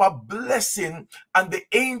have a blessing, and the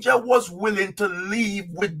angel was willing to leave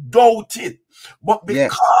without it. But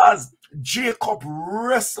Yes. because Jacob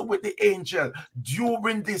wrestled with the angel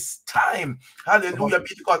during this time, hallelujah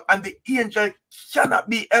be to God, and the angel cannot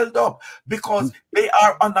be held up because they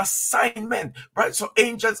are on assignment, right? So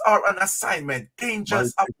angels are on assignment.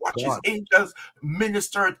 Angels have watches. God. Angels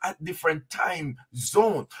ministered at different time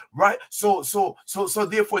zone, right? So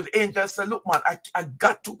therefore the angel said, look, man, I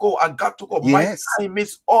got to go. I got to go. Yes. My time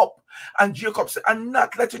is up. And Jacob said, I'm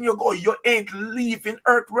not letting you go. You ain't leaving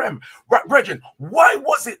earth realm. Right, brethren, why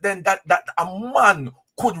was it then that a man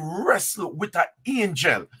could wrestle with an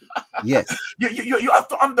angel? Yes. You have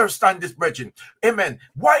to understand this, brethren. Amen.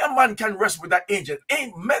 Why a man can wrestle with an angel?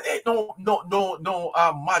 Ain't no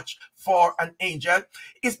match for an angel.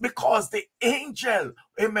 It's because the angel,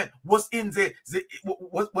 amen, was in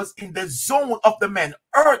the zone of the man.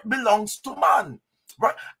 Earth belongs to man.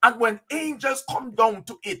 Right? And when angels come down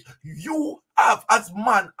to it, you have, as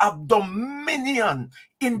man, have dominion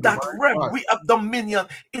in that realm. We have dominion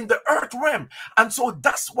in the earth realm. And so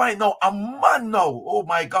that's why now a man now, oh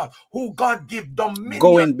my God, who God give dominion.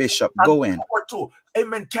 Go in, Bishop. Go in. To,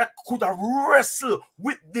 amen, could have wrestled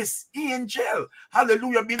with this angel.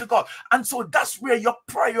 Hallelujah be to God. And so that's where your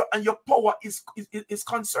prayer and your power is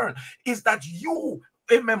concerned. Is that you,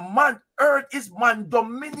 amen, man, earth is man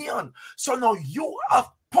dominion. So now you have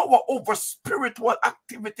power over spiritual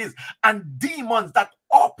activities and demons that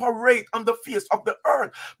operate on the face of the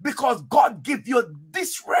earth, because God give you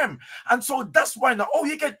this realm. And so that's why now,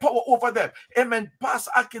 you get power over them. Amen.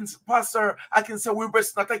 Pastor, I can say we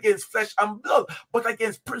rest not against flesh and blood, but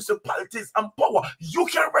against principalities and power. You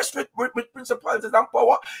can rest with principalities and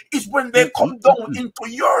power. It's when they come down into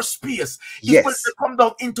your space. It's when they come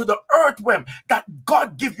down into the earth realm that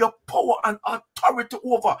God give you power and authority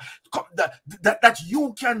over, that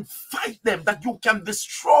you can fight them, that you can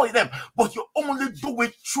destroy them, but you only do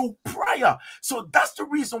it through prayer. So that's the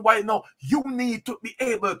reason why now you need to be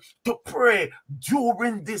able to pray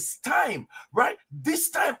during this time, right? This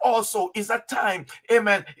time also is a time,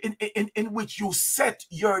 amen, in which you set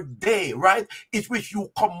your day, right? In which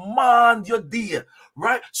you command your day,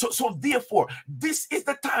 right? So therefore, this is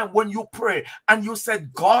the time when you pray and you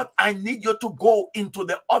said, God, I need you to go into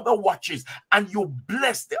the other watches, and you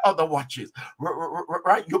bless the other watches,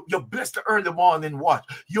 right? You bless the early morning watch,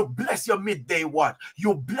 you bless your midday watch,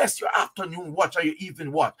 you bless your afternoon watch, or your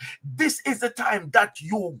evening watch. This is the time that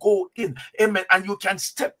you go in, amen, and you can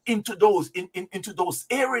step into those into those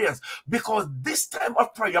areas, because this time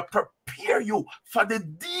of prayer prepare you for the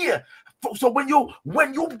day. So when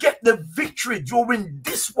you get the victory during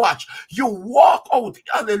this watch, you walk out,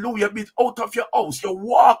 hallelujah, out of your house, you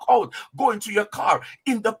walk out, go into your car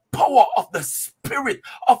in the power of the Spirit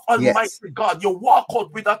of Almighty God. You walk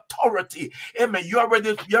out with authority. Amen. You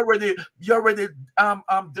already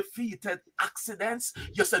defeated accidents.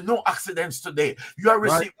 You said no accidents today. You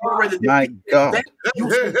already defeated death.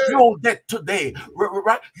 You said no death today.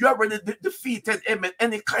 Right? You already defeated, amen,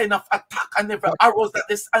 any kind of attack and every arrows that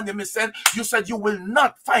this enemy sent. You said you will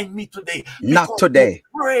not find me today. Not today.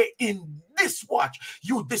 Pray in this watch.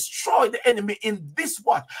 You destroy the enemy in this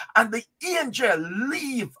watch, and the angel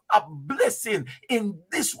leave a blessing in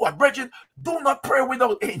this watch. Brethren, do not pray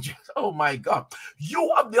without angels. Oh my God.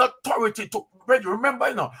 You have the authority to, brethren,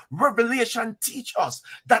 remember, Revelation teach us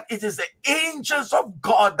that it is the angels of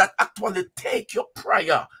God that actually take your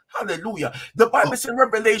prayer. Hallelujah. The Bible says in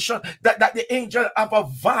Revelation that the angel have a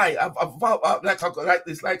vial,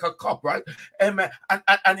 it's like a cup, right? And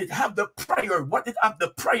it have the prayer. What it have the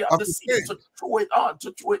prayer of the seas to throw it down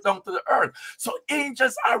to the earth. So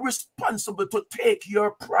angels are responsible to take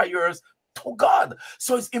your prayers to God.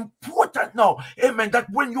 So it's important now, amen, that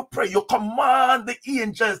when you pray, you command the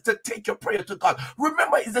angels to take your prayer to God.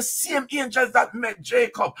 Remember, it's the same angels that met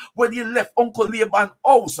Jacob when he left Uncle Laban's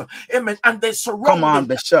house, amen, and they surrounded him.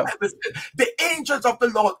 The angels of the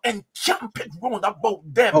Lord encamped round about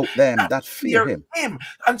them, that fear him.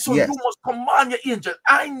 And so you must command your angel.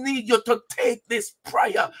 I need you to take this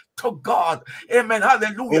prayer to God, amen,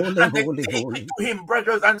 hallelujah, and they take it to him,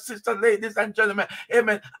 brothers and sisters, ladies and gentlemen,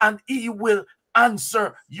 amen, and he will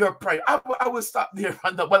answer your prayer. I will stop there,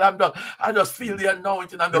 but I'm done. I just feel the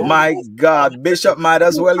anointing and the my God, Bishop, might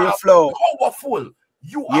as well you flow. Powerful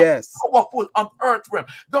You are Yes. powerful on earth realm.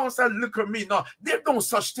 Don't say look at me. No, there's no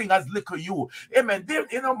such thing as look at you. Amen. There,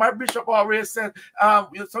 you know, my bishop always said,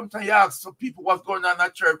 sometimes you ask some people what's going on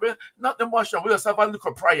at church. Well, not the motion. We just have a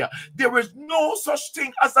little prayer. There is no such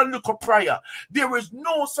thing as a little prayer. There is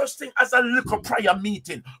no such thing as a little prayer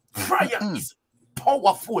meeting. Prayer is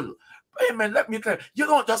powerful. Amen. Let me tell you, you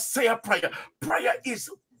don't just say a prayer. Prayer is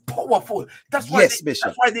powerful. That's why,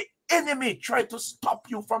 that's why the enemy tried to stop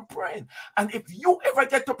you from praying. And if you ever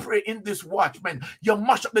get to pray in this watch, man, you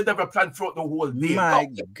mash up the devil plan throughout the whole day. My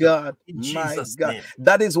God, in Jesus' name.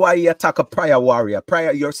 That is why you attack a prayer warrior.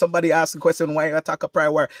 You're somebody asking the question why you attack a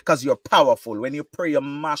prayer warrior, because you're powerful. When you pray, you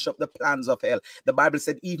mash up the plans of hell. The Bible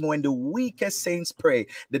said even when the weakest saints pray,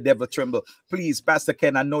 the devil tremble. Please, Pastor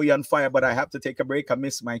Ken, I know you're on fire, but I have to take a break. I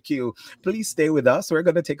missed my cue. Please stay with us. We're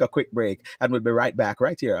going to take a quick break and we'll be right back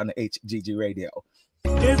right here on the HGG Radio.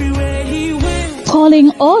 Everywhere he went.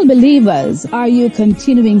 Calling all believers, are you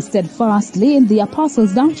continuing steadfastly in the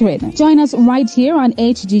Apostles' Doctrine? Join us right here on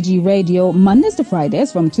HGG Radio, Mondays to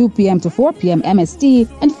Fridays from 2 p.m. to 4 p.m. MST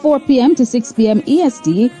and 4 p.m. to 6 p.m.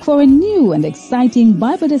 EST for a new and exciting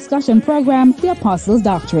Bible discussion program, The Apostles'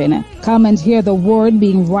 Doctrine. Come and hear the word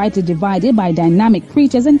being rightly divided by dynamic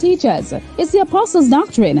preachers and teachers. It's The Apostles'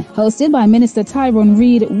 Doctrine, hosted by Minister Tyrone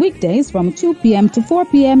Reed, weekdays from 2 p.m. to 4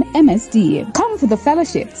 p.m. MST. Come for the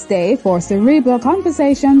fellowship, stay for cerebral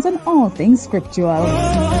conversations on all things scriptural. Get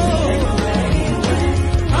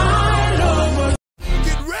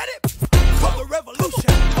ready for the revolution.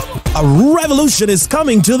 A revolution is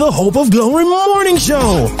coming to the Hope of Glory Morning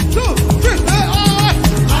Show.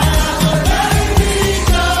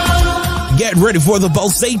 Get ready for the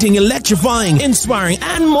pulsating, electrifying, inspiring,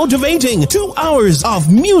 and motivating 2 hours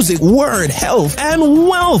of music, word, health, and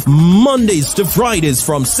wealth. Mondays to Fridays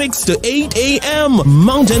from 6 to 8 a.m.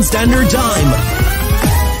 Mountain Standard Time.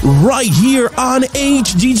 Right here on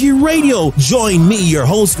HGG Radio. Join me, your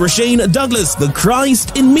host, Rashane Douglas, the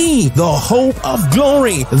Christ in me, the Hope of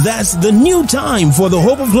Glory. That's the new time for the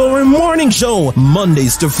Hope of Glory Morning Show.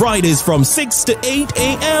 Mondays to Fridays from 6 to 8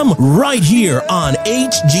 a.m. right here on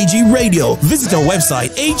HGG Radio. Visit our website,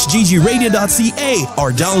 hggradio.ca, or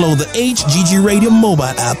download the HGG Radio mobile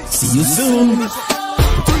app. See you soon. Do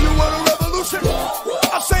you want a revolution?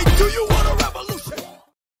 I say, do you want a revolution?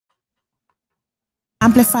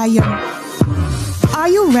 Amplify your. Are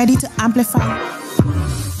you ready to amplify?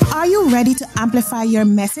 Are you ready to amplify your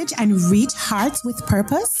message and reach hearts with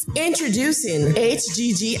purpose? Introducing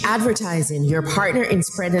HGG Advertising, your partner in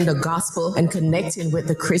spreading the gospel and connecting with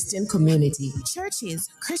the Christian community. Churches,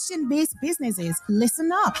 Christian-based businesses,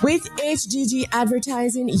 listen up. With HGG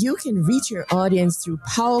Advertising, you can reach your audience through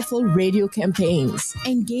powerful radio campaigns.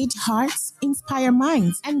 Engage hearts, inspire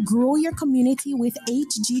minds, and grow your community with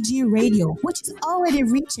HGG Radio, which is already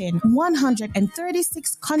reaching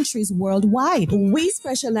 136 countries worldwide. We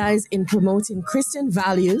specialize in promoting Christian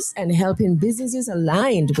values and helping businesses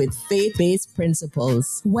aligned with faith-based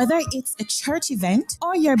principles. Whether it's a church event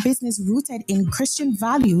or your business rooted in Christian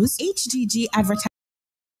values, HGG Advertising.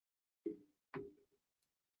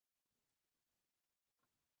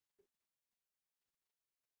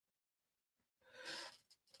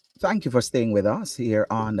 Thank you for staying with us here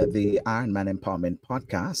on the Iron Man Empowerment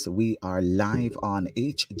Podcast. We are live on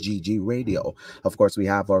HGG Radio. Of course, we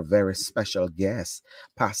have our very special guest,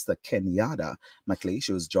 Pastor Kenyatta McLeish,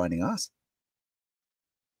 who's joining us.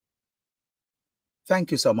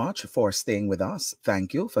 Thank you so much for staying with us.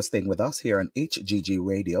 Thank you for staying with us here on HGG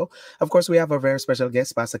Radio. Of course, we have our very special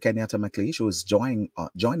guest, Pastor Kenyatta McLeish, who is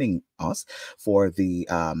joining us for the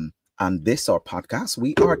on this our podcast.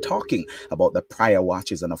 We are talking about the prayer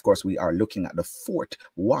watches, and of course we are looking at the fourth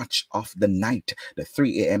watch of the night, the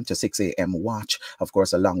 3 a.m. to 6 a.m. watch, of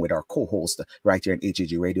course, along with our co-host right here in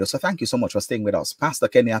HGG Radio. So thank you so much for staying with us. Pastor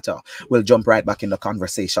Kenyatta, we'll jump right back in the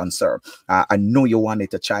conversation, sir. I know you wanted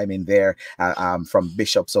to chime in there from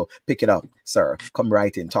Bishop, so pick it up, sir. Come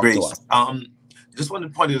right in, talk to us. Just want to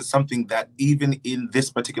point out something that even in this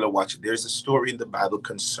particular watch, there's a story in the Bible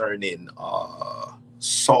concerning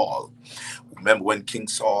Saul. Remember when King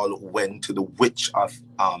Saul went to the witch of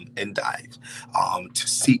Endive to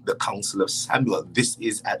seek the counsel of Samuel. This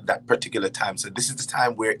is at that particular time. So this is the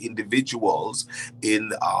time where individuals in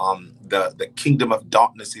the kingdom of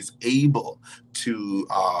darkness is able to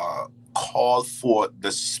call for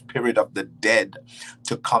the spirit of the dead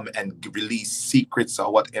to come and release secrets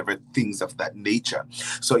or whatever things of that nature.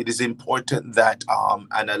 So it is important that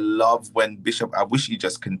and I love when Bishop, I wish he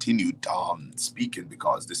just continued speaking,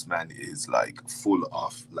 because this man is like full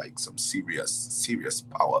of like some serious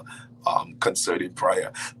power concerning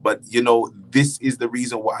prayer. But you know, this is the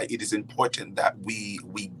reason why it is important that we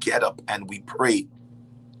get up and we pray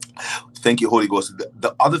Thank you, Holy Ghost.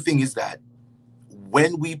 The other thing is that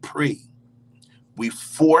when we pray, we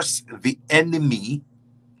force the enemy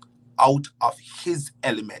out of his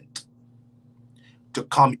element to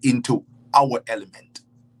come into our element.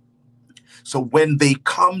 So when they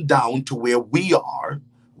come down to where we are,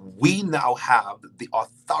 we now have the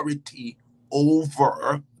authority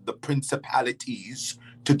over the principalities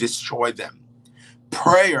to destroy them.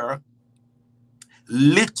 Prayer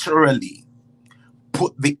literally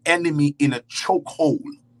put the enemy in a chokehold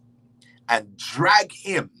and drag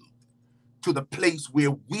him to the place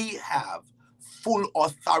where we have full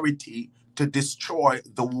authority to destroy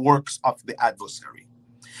the works of the adversary.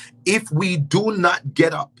 If we do not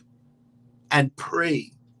get up and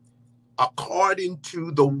pray according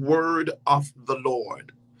to the word of the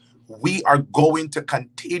Lord, we are going to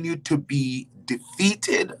continue to be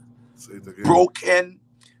defeated, broken.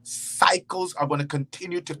 Cycles are going to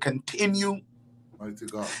continue. Mighty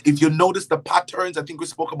God. If you notice the patterns, I think we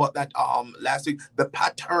spoke about that last week, the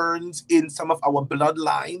patterns in some of our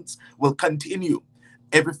bloodlines will continue.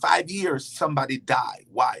 Every 5 years, somebody die.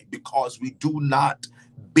 Why? Because we do not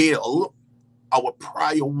build our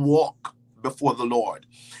prior walk before the Lord.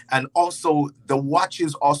 And also, the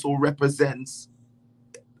watches also represents,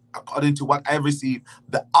 according to what I received,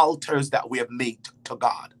 the altars that we have made to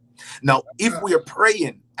God. Now, if we are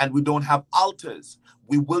praying and we don't have altars,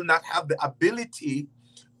 we will not have the ability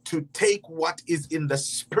to take what is in the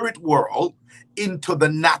spirit world into the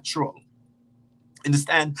natural.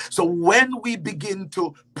 Understand? So when we begin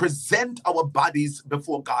to present our bodies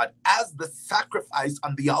before God as the sacrifice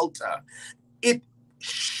on the altar, it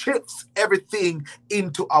shifts everything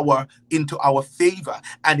into our favor,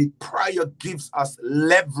 and prayer gives us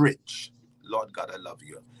leverage. Lord God, I love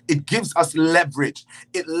you. It gives us leverage.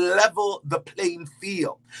 It level the playing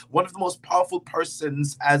field. One of the most powerful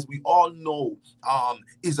persons, as we all know,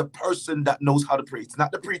 is a person that knows how to pray. It's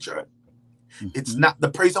not the preacher. It's not the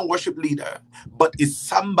praise and worship leader, but it's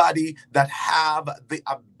somebody that have the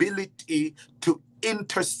ability to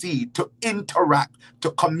intercede, to interact,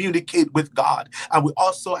 to communicate with God. And we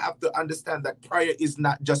also have to understand that prayer is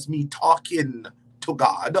not just me talking to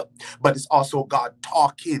God, but it's also God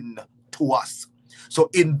talking to us. So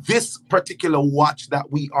in this particular watch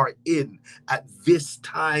that we are in at this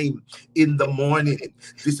time in the morning,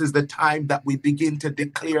 this is the time that we begin to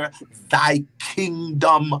declare, thy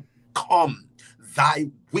kingdom come, thy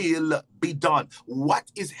will be done. What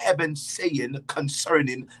is heaven saying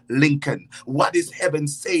concerning Lincoln? What is heaven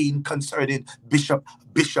saying concerning Bishop?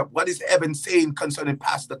 What is heaven saying concerning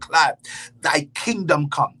Pastor Clive? Thy kingdom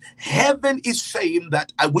come. Heaven is saying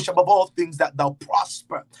that I wish above all things that thou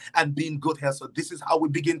prosper and be in good health. So this is how we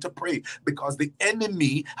begin to pray, because the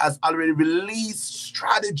enemy has already released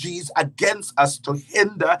strategies against us to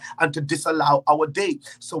hinder and to disallow our day.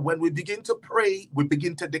 So when we begin to pray, we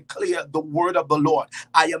begin to declare the word of the Lord.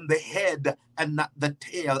 I am the head and not the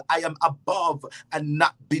tail. I am above and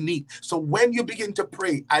not beneath. So when you begin to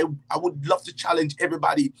pray, I would love to challenge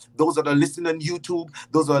everybody, those that are listening on YouTube,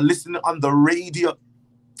 those that are listening on the radio,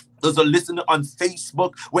 those are listening on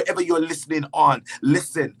Facebook, wherever you're listening on.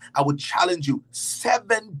 Listen, I would challenge you,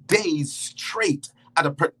 7 days straight at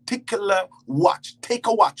a particular watch. Take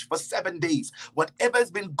a watch for 7 days. Whatever has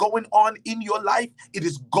been going on in your life, it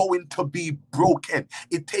is going to be broken.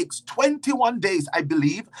 It takes 21 days, I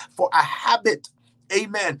believe, for a habit,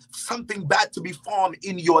 amen, something bad to be formed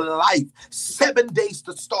in your life. 7 days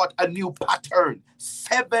to start a new pattern.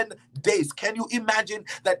 7 days. Can you imagine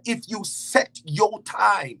that if you set your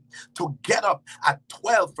time to get up at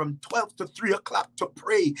 12, from 12 to 3 o'clock to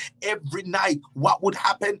pray every night, what would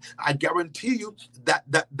happen? I guarantee you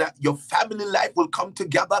that your family life will come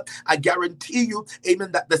together. I guarantee you,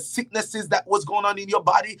 amen, that the sicknesses that was going on in your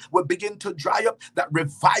body will begin to dry up. That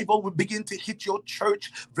revival will begin to hit your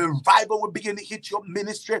church. Revival will begin to hit your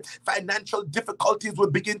ministry. Financial difficulties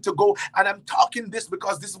will begin to go. And I'm talking this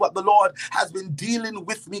because this is what the Lord has been dealing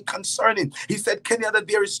with me concerning. He said, Kenya, that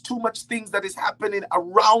there is too much things that is happening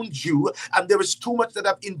around you, and there is too much that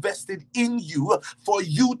I've invested in you for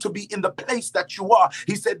you to be in the place that you are.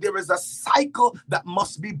 He said there is a cycle that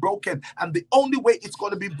must be broken, and the only way it's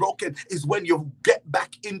going to be broken is when you get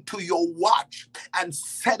back into your watch and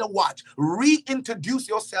set a watch. Reintroduce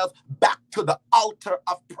yourself back to the altar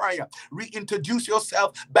of prayer. Reintroduce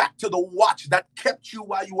yourself back to the watch that kept you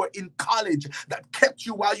while you were in college, that kept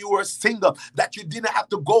you while you were single, that you didn't have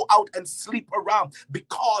to go out and sleep around,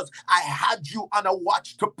 because I had you on a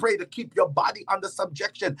watch to pray, to keep your body under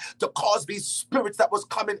subjection, to cause these spirits that was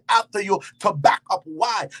coming after you to back up.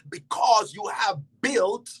 Why? Because you have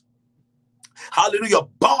built hallelujah,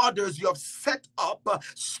 borders. You have set up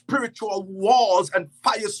spiritual walls and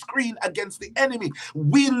fire screen against the enemy.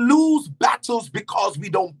 We lose battles because we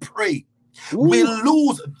don't pray. We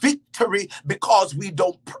lose victory because we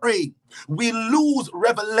don't pray. We lose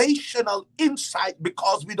revelational insight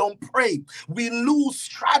because we don't pray. We lose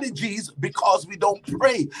strategies because we don't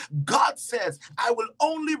pray. God says, I will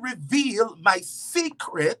only reveal my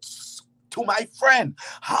secrets to my friend.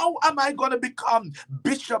 How am I going to become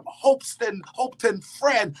Bishop Hopeton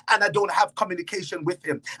friend and I don't have communication with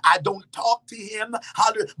him? I don't talk to him,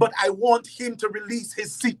 but I want him to release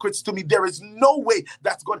his secrets to me. There is no way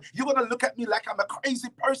that's going to, you're going to look at me like I'm a crazy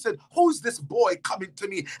person. Who's this boy coming to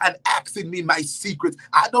me and asking me my secrets?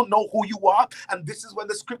 I don't know who you are. And this is when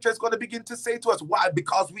the scripture is going to begin to say to us, why?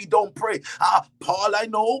 Because we don't pray. Paul, I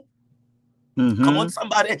know. Come on,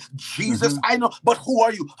 somebody. Jesus, I know. But who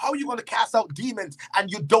are you? How are you going to cast out demons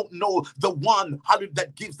and you don't know the one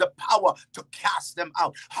that gives the power to cast them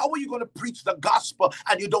out? How are you going to preach the gospel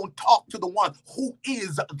and you don't talk to the one who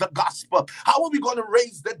is the gospel? How are we going to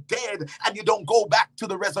raise the dead and you don't go back to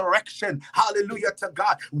the resurrection? Hallelujah to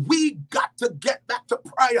God. We got to get back to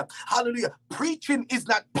prayer. Hallelujah. Preaching is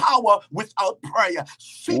not power without prayer.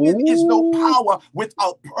 Singing is no power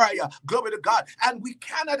without prayer. Glory to God. And we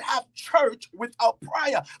cannot have church without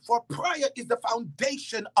prayer, for prayer is the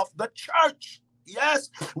foundation of the church. Yes,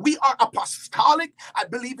 we are apostolic. I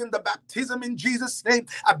believe in the baptism in Jesus' name.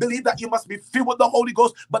 I believe that you must be filled with the Holy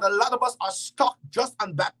Ghost, but a lot of us are stuck just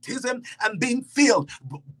on baptism and being filled.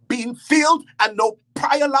 Being filled and no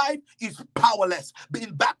prayer life is powerless.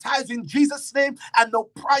 Being baptized in Jesus' name and no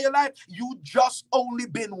prayer life, you just only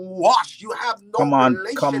been washed. You have no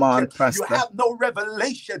relationship. Come on, Pastor. You have no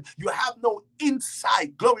revelation. You have no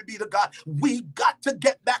insight. Glory be to God. We got to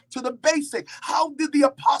get back to the basic. How did the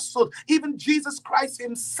apostles, even Jesus Christ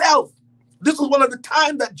himself, this was one of the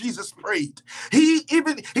times that Jesus prayed. He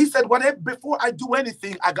said, whatever, before I do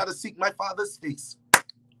anything, I got to seek my Father's face.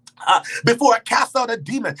 Before I cast out a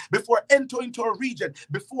demon, before I enter into a region,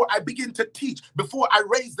 before I begin to teach, before I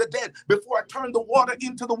raise the dead, before I turn the water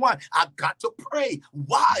into the wine, I got to pray.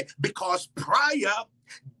 Why? Because prayer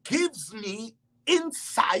gives me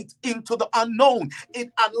insight into the unknown. It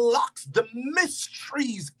unlocks the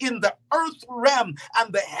mysteries in the earth realm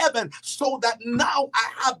and the heaven, so that now I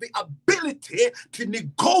have the ability to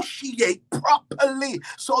negotiate properly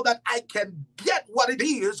so that I can get what it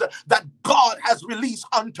is that God has released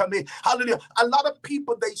unto me. Hallelujah. A lot of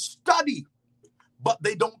people, they study, but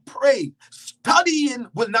they don't pray. Studying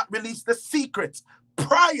will not release the secrets.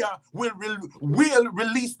 Prayer will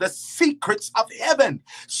release the secrets of heaven.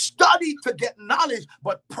 Study to get knowledge,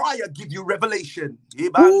 but prayer give you revelation.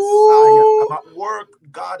 I'm at work.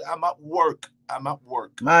 God, I'm at work. I'm at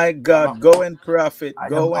work. My God, go and prophet.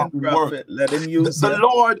 Go and prophet. Let him use the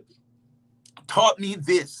Lord taught me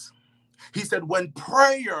this. He said, when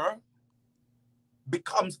prayer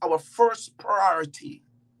becomes our first priority,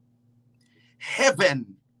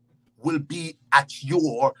 heaven will be at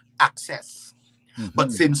your access.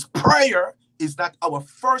 But since prayer is not our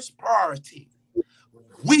first priority,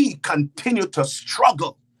 we continue to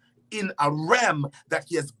struggle in a realm that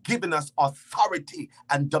he has given us authority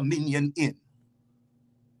and dominion in.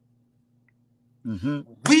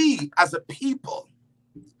 We as a people,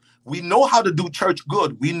 we know how to do church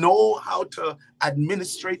good. We know how to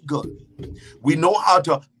administrate good. We know how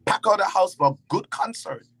to pack out a house for a good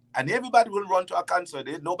concert. And everybody will run to a concert.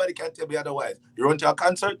 Nobody can tell me otherwise. You run to a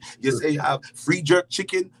concert, you say you have free jerk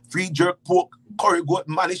chicken, free jerk pork, curry goat,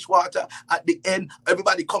 manish water. At the end,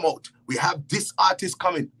 everybody come out. We have this artist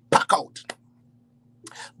coming, pack out.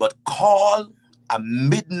 But call a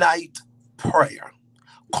midnight prayer.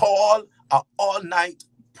 Call an all-night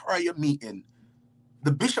prayer meeting.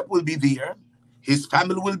 The bishop will be there. His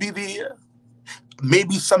family will be there.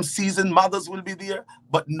 Maybe some seasoned mothers will be there,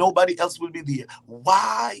 but nobody else will be there.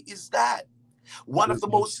 Why is that? One of the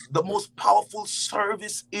most powerful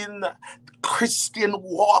service in the Christian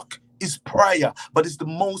walk is prayer, but it's the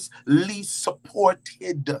most least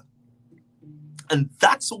supported. And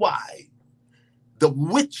that's why the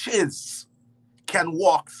witches can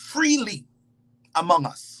walk freely among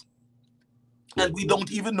us, and we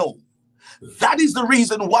don't even know. That is the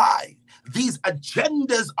reason why these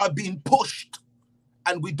agendas are being pushed,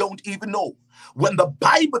 and we don't even know. When the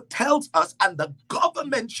Bible tells us, and the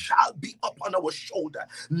government shall be upon our shoulder,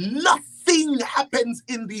 nothing happens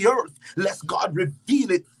in the earth lest God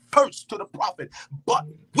reveal it first to the prophet. But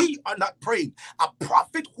we are not praying. A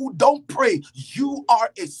prophet who don't pray, you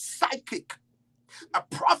are a psychic. A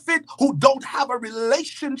prophet who don't have a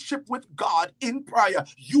relationship with God in prayer,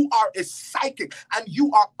 you are a psychic and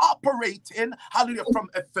you are operating, hallelujah, from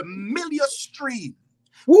a familiar stream.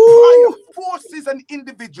 Prayer forces an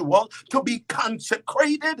individual to be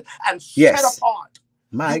consecrated and set apart.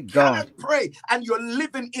 My you God. cannot pray and you're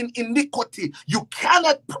living in iniquity. You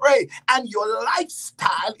cannot pray and your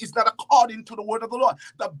lifestyle is not according to the word of the Lord.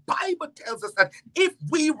 The Bible tells us that if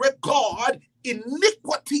we regard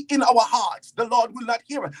iniquity in our hearts, the Lord will not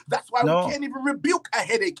hear us. That's why we can't even rebuke a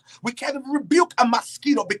headache. We can't even rebuke a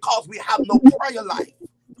mosquito because we have no prayer life.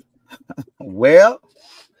 Well,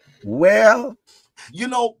 you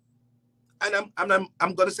know, and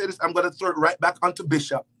I'm going to say this. I'm going to throw it right back onto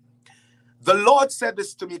Bishop. The Lord said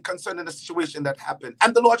this to me concerning the situation that happened.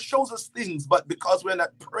 And the Lord shows us things, but because we're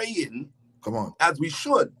not praying as we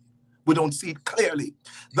should, we don't see it clearly.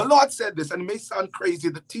 The Lord said this, and it may sound crazy.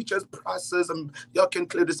 The teacher's process, and y'all can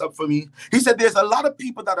clear this up for me. He said there's a lot of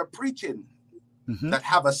people that are preaching that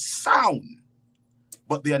have a sound,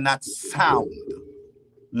 but they are not sound.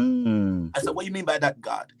 I said, what do you mean by that,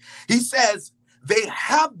 God? He says they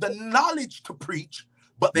have the knowledge to preach,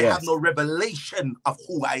 but they have no revelation of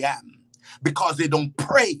who I am. Because they don't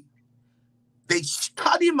pray. They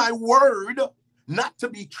study my word not to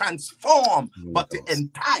be transformed, but to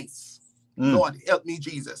entice. Lord, help me,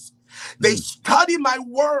 Jesus. They study my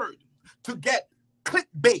word to get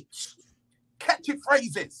clickbaits, catchy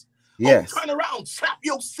phrases. Oh, turn around, slap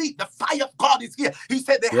your seat. The fire of God is here. He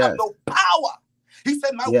said they have no power. He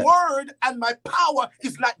said my word and my power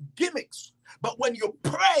is not gimmicks. But when you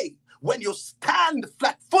pray, when you stand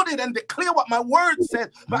flat-footed and declare what my word says,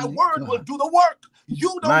 my word will do the work.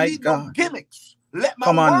 You don't need no gimmicks. Let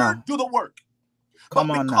my word do the work. But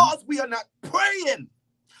because we are not praying,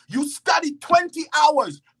 you study 20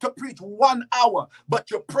 hours to preach 1 hour, but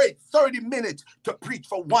you pray 30 minutes to preach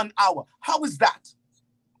for 1 hour. How is that?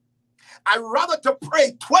 I'd rather to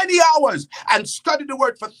pray 20 hours and study the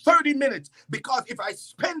word for 30 minutes, because if I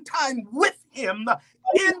spend time with him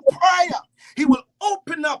in prayer, he will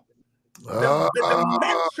open up the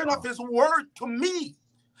dimension of his word to me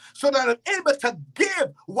so that I'm able to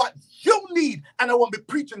give what you need. And I won't be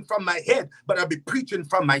preaching from my head, but I'll be preaching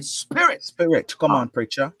from my spirit. Come on,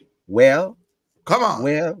 preacher. Well, come on.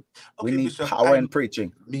 Well, we need Bishop, power in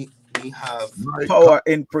preaching. We have power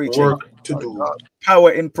in preaching. Work to do.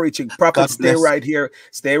 Power in preaching. Prophet, stay right here.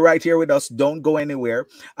 Stay right here with us. Don't go anywhere.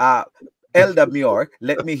 Elder Muir,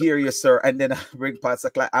 let me hear you, sir. And then I'll bring Pastor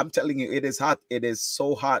Clyde. I'm telling you, it is hot. It is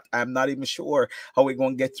so hot. I'm not even sure how we're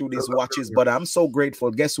going to get through these watches, but I'm so grateful.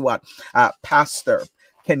 Guess what? Pastor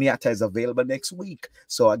Kenyatta is available next week.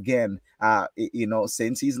 So again, you know,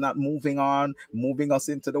 since he's not moving us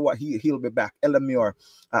into the what, he'll be back. Elder Muir,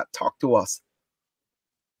 talk to us.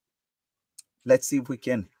 Let's see if we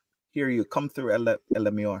can hear you. Come through,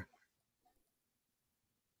 Elder Muir.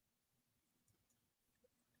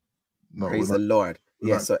 No, praise the Lord.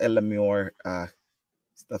 Yes, so Elder Muir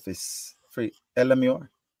stuff is free. Elder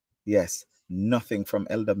Muir, yes, nothing from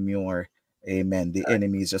Elder Muir. Amen. The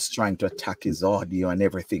enemy is just trying to attack his audio and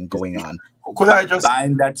everything going on. Could I just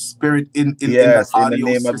bind that spirit in the audio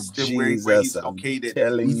name of system Jesus, where he's located?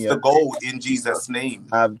 Telling Needs you, to go in Jesus' name.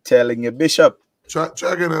 I'm telling you, Bishop. Check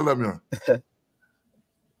again, Elder Muir.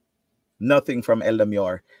 Nothing from Elder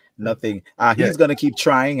Muir. Nothing. He's gonna keep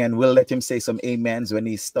trying, and we'll let him say some amens when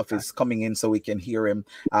his stuff is coming in, so we can hear him.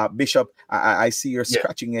 Bishop, I see you're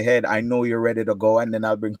scratching your head. I know you're ready to go, and then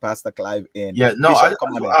I'll bring Pastor Clive in. Yeah, no, Bishop,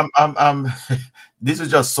 come on I'm this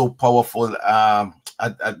is just so powerful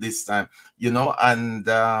at this time, you know, and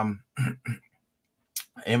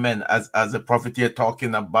amen. As the prophet here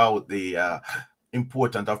talking about the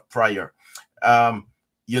importance of prayer,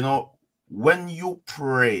 you know, when you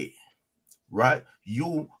pray, right,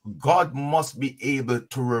 God must be able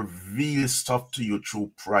to reveal stuff to you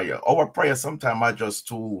through prayer. Our prayer sometimes are just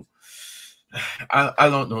too I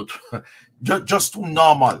don't know, just too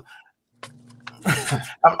normal.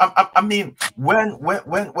 I mean, when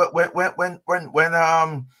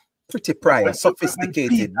pretty prayer,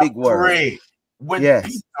 sophisticated, big word. When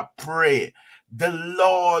Peter pray, the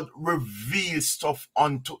Lord reveals stuff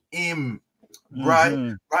unto him.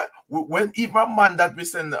 Right, right. When even a man that we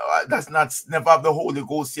send that's not never have the Holy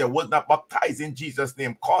Ghost here, was not baptized in Jesus'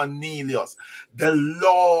 name, Cornelius, the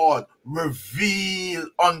Lord revealed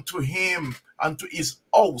unto him, unto his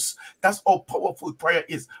house. That's how powerful prayer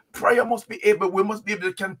is. Prayer must be able, we must be able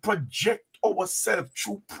to can project ourselves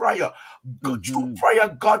through prayer. Through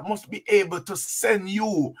prayer, God must be able to send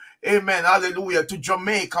you, amen, hallelujah, to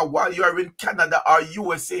Jamaica while you are in Canada or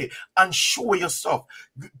USA and show yourself.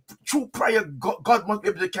 through prayer, God must be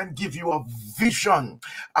able to can give you a vision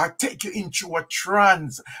or take you into a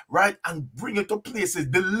trance, right? And bring you to places,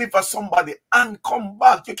 deliver somebody and come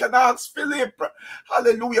back. You can ask Philip,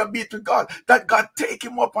 hallelujah be to God, that God take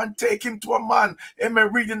him up and take him to a man,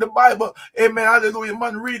 amen, reading the Bible, amen, hallelujah,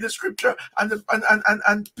 man, read the scripture,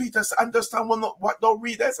 and Peter said, understand what thou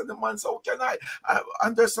readest, and the man said, how can I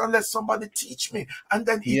understand, let somebody teach me, and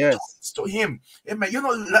then he talks to him, amen. You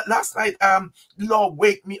know, last night, the Lord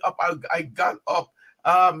wake me up, I got up,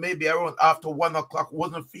 maybe around after 1 o'clock,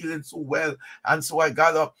 wasn't feeling so well, and so I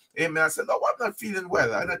got up, amen. I said, oh, I'm not feeling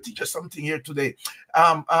well, and I teach you something here today,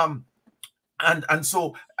 and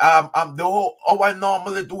so the whole, how I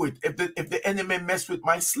normally do it, if the enemy mess with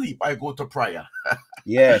my sleep, I go to prayer.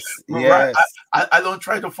 Yes, Right. yes. I don't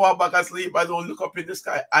try to fall back asleep. I don't look up in the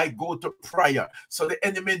sky. I go to prayer. So the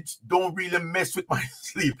enemy don't really mess with my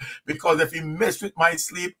sleep, because if he mess with my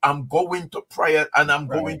sleep, I'm going to prayer and I'm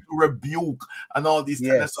going to rebuke and all these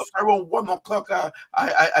kind of stuff. Around 1 o'clock,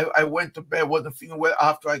 I went to bed, wasn't feeling well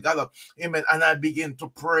after I got up. Amen. And I begin to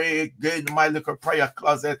pray, get in my little prayer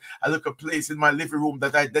closet, a little place in my living room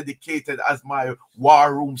that I dedicated as my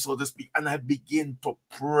war room, so to speak. And I begin to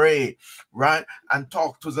pray, right? And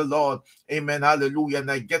talk to the Lord, amen, hallelujah.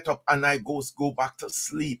 And I get up and I go back to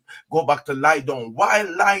sleep, go back to lie down.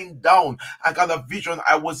 While lying down, I got a vision.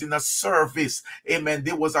 I was in a service, amen.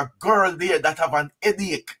 There was a girl there that have an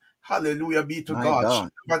headache. Hallelujah be to God. She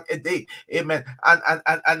have an headache, amen.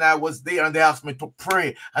 And I was there, and they asked me to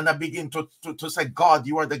pray, and I begin to say, God,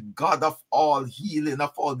 you are the God of all healing,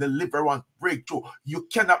 of all deliverance, breakthrough. You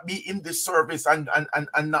cannot be in this service and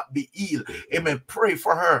not be healed, amen. Pray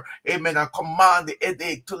for her, amen, and command the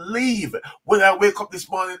headache to leave. When I wake up this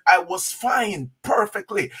morning, I was fine,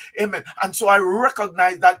 perfectly, amen. And so I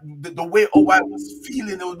recognized that the way I was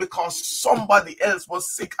feeling, it was because somebody else was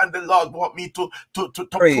sick, and the Lord want me to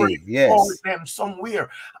pray for them somewhere.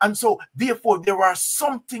 And so therefore, there are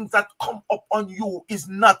some things that come up on you is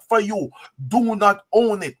not for you. Do not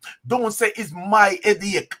own it. Don't say it's my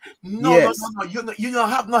headache. No, no. You don't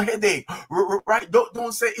have no headache, right?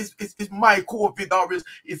 Don't say it's my COVID, or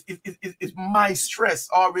it's my stress,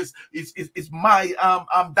 or it's my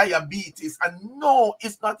diabetes. And no,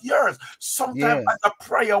 it's not yours. Sometimes as a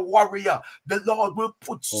prayer warrior, the Lord will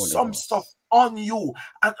put some stuff on you,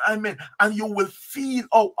 and you will feel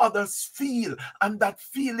how others feel, and that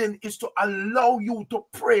feeling is to allow you to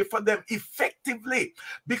pray for them effectively,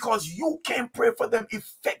 because you can't pray for them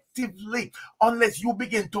effectively unless you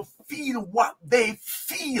begin to feel what they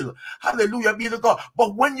feel. Hallelujah be to God.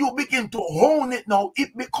 But when you begin to own it now, it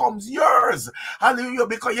becomes yours. Hallelujah,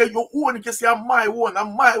 because you own it. You say, I'm my own,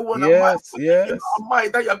 I'm my own, I'm my own. You know, I'm my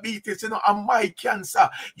diabetes, you know, I'm my cancer,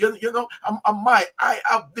 you know, I'm my, I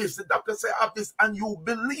have this, the doctor say I have this, and you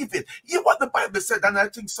believe it. Hear what the Bible said, and I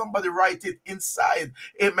think somebody write it inside,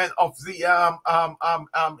 amen, of the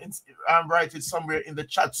write it somewhere in the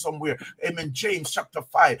chat somewhere, amen. James chapter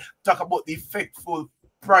 5 talk about the effectual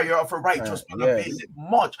prayer of a righteous man availeth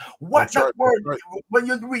much. What that word, when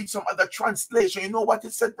you read some other translation, you know what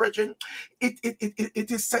it said, brethren? It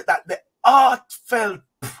is said that the heartfelt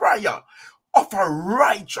prayer of a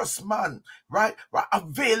righteous man, right,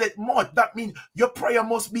 availeth much. That means your prayer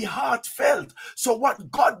must be heartfelt. So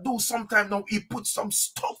what God do sometimes now, he puts some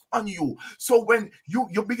stuff on you. So when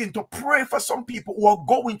you begin to pray for some people who are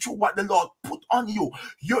going through what the Lord put on you,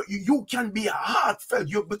 you can be heartfelt,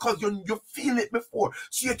 because you feel it before.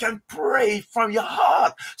 So you can pray from your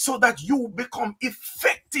heart so that you become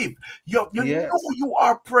effective. You know you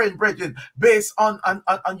are praying, brethren, based on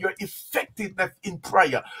your effectiveness in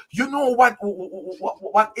prayer. You know what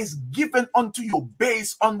is given unto you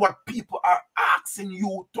based on what people are asking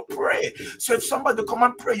you to pray. So if somebody come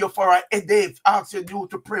and pray you for a headache, asking you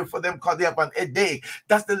to pray for them because they have an headache,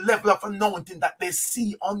 that's the level of anointing that they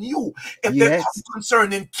see on you. If they come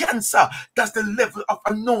concerning cancer, that's the level of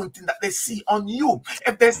anointing that they see on you.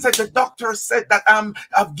 If they said, the doctor said that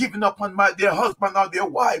I've given up on their husband or their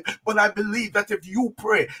wife, but I believe that if you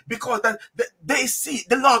pray, because that they see,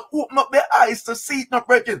 the Lord open up their eyes to see it, not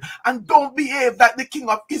brethren, and don't behave like the king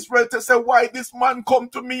of Israel to say, why this man come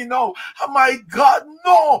to me now? Oh my God,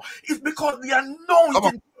 no. It's because the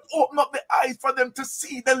anointing open up the eyes for them to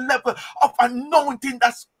see the level of anointing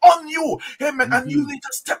that's on you. Amen. And you need to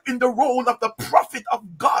step in the role of the prophet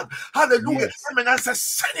of God. Hallelujah. Amen. And say,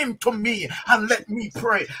 send him to me and let me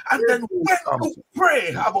pray. And then when you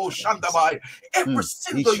pray, every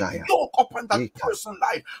single yoke upon that person's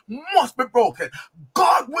life must be broken.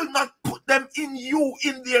 God will not put them in you,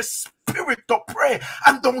 in their spirit to pray,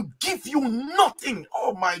 and don't give you nothing.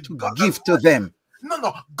 Oh my God. Give to them.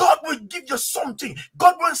 No. God will give you something.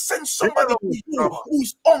 God will send somebody to you who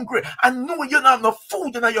is hungry and know you don't have no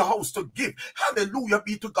food in your house to give. Hallelujah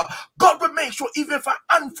be to God. God will make sure even if a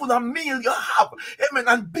handful of meal you have, amen,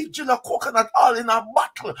 and big gill of coconut all in a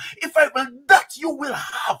bottle, if I will, that you will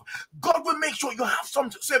have. God will make sure you have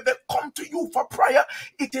something. So if they come to you for prayer,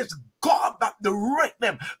 it is God that direct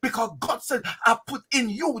them, because God said, I put in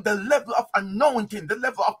you the level of anointing, the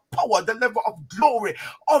level of power, the level of glory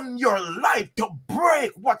on your life to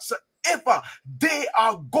break whatsoever they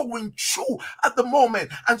are going through at the moment.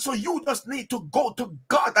 And so you just need to go to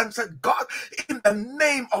God and say, God, in the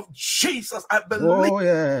name of Jesus, I believe. Oh,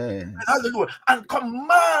 yeah. Hallelujah. And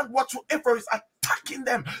command whatsoever is attacking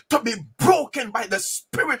them to be broken by the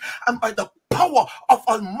Spirit and by the power of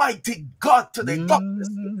Almighty God today. God bless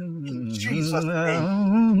you in Jesus'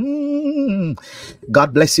 name.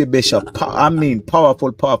 God bless you, Bishop.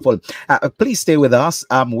 Powerful. Please stay with us.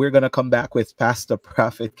 We're gonna come back with Pastor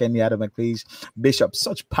Prophet Kenyatta McLeish. Bishop,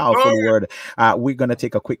 such powerful word. We're gonna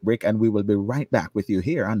take a quick break, and we will be right back with you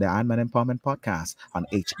here on the Iron Man Empowerment Podcast on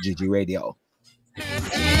HGG Radio.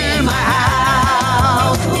 In my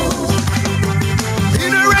house,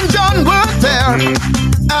 Peter and John were there,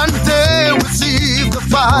 and they received the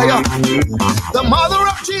fire. The mother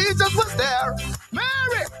of Jesus was there,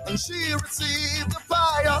 Mary, and she received the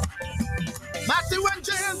fire. Matthew and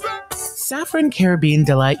James were. Saffron Caribbean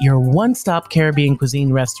Delight, your one-stop Caribbean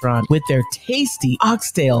cuisine restaurant with their tasty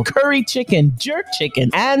oxtail, curry chicken, jerk chicken,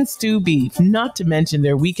 and stew beef. Not to mention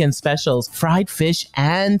their weekend specials, fried fish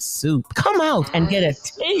and soup. Come out and get a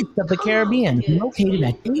taste of the Caribbean. Located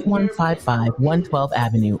at 8155 112th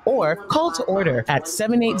Avenue, or call to order at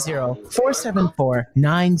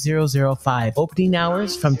 780-474-9005. Opening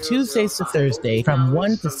hours from Tuesdays to Thursday from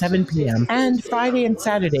 1 to 7 p.m. and Friday and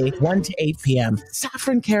Saturday 1 to 8 p.m.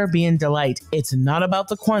 Saffron Caribbean Delight. It's not about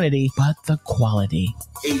the quantity, but the quality.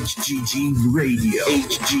 HGG Radio.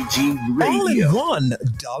 HGG Radio. All in one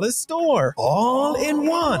dollar store. All in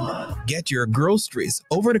one. Get your groceries,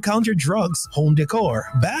 over-the-counter drugs, home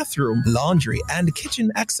decor, bathroom, laundry, and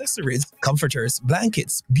kitchen accessories, comforters,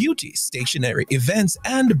 blankets, beauty, stationery, events,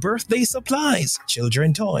 and birthday supplies,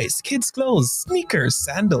 children toys, kids clothes, sneakers,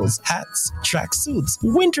 sandals, hats, tracksuits,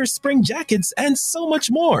 winter spring jackets, and so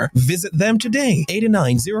much more. Visit them today.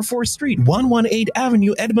 8904 Street, 118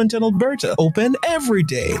 Avenue, Edmonton, Alberta. Open every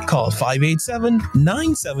day. Call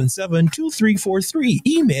 587-977-2343.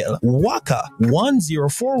 Email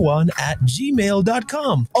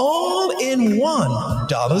waka1041@gmail.com. All in one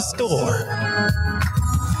dollar store.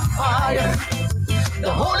 Fire.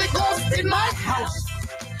 The Holy Ghost in my house.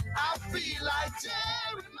 I feel like Jeremiah.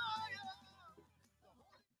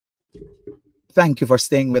 Thank you for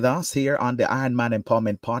staying with us here on the Iron Man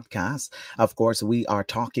Empowerment Podcast. Of course, we are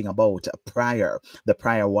talking about prayer, the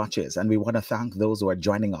prayer watches, and we want to thank those who are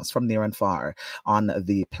joining us from near and far on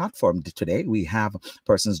the platform today. We have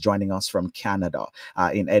persons joining us from Canada,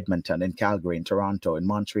 in Edmonton, in Calgary, in Toronto, in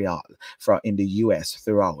Montreal, in the US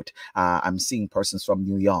throughout. I'm seeing persons from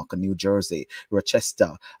New York, New Jersey,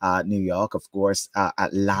 Rochester, New York, of course,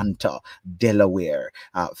 Atlanta, Delaware,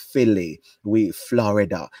 Philly,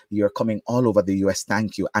 Florida. You're coming all over the US.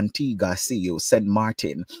 Thank you. Antigua, I see you. St.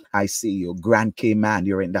 Martin, I see you. Grand Cayman,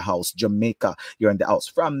 you're in the house. Jamaica, you're in the house.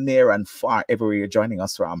 From near and far, everywhere you're joining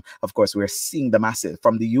us from. Of course, we're seeing the massive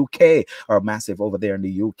from the UK, or massive over there in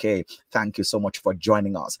the UK. Thank you so much for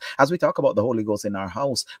joining us. As we talk about the Holy Ghost in our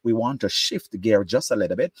house, we want to shift gear just a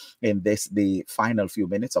little bit in the final few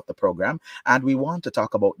minutes of the program, and we want to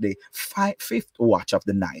talk about the fifth watch of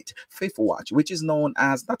the night. Fifth watch, which is known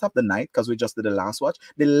as, not of the night, because we just did the last watch,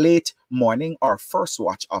 the late morning or first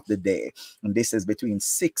watch of the day. And this is between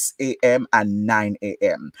 6 a.m. and 9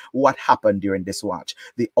 a.m. What happened during this watch?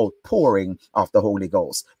 The outpouring of the Holy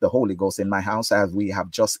Ghost. The Holy Ghost in my house, as we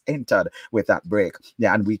have just entered with that break.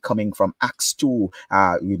 Yeah, and we coming from Acts 2.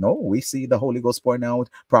 We see the Holy Ghost pouring out.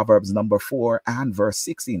 Proverbs number 4 and verse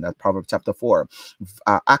 16. That's Proverbs chapter 4.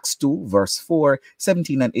 Acts 2, verse 4,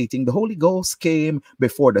 17 and 18. The Holy Ghost came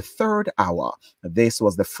before the third hour. This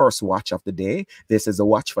was the first watch of the day. This is a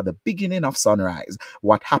watch for the beginning of sunrise.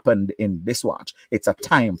 What happened in this watch? It's a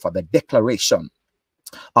time for the declaration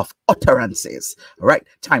of utterances, right?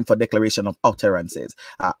 Time for declaration of utterances.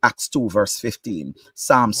 Acts 2 verse 15,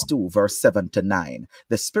 Psalms 2 verse 7 to 9.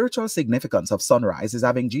 The spiritual significance of sunrise is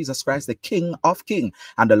having Jesus Christ, the King of Kings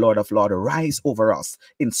and the Lord of Lords, rise over us.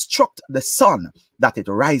 Instruct the sun that it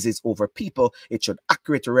rises over people. It should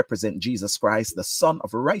accurately represent Jesus Christ, the Son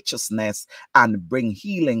of righteousness, and bring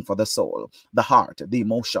healing for the soul, the heart, the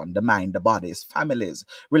emotion, the mind, the bodies, families,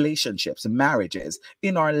 relationships, marriages,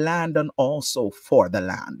 in our land, and also for the the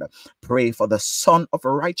land. Pray for the Son of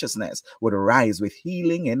Righteousness would rise with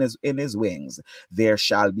healing in his wings. There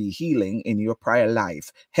shall be healing in your prayer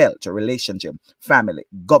life, health, relationship, family,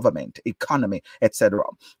 government, economy, etc.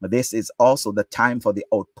 This is also the time for the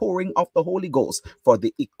outpouring of the Holy Ghost, for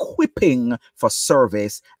the equipping for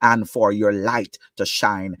service, and for your light to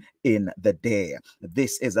shine in the day.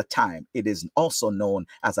 This is a time, it is also known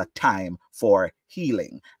as a time for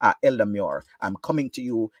healing. Elder Muir, I'm coming to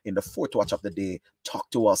you in the fourth watch of the day. Talk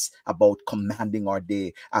to us about commanding our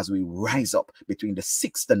day as we rise up between the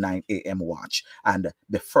 6 to 9 a.m. watch and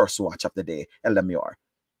the first watch of the day. Elder Muir.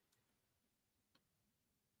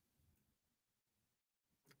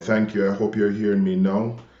 Thank you. I hope you're hearing me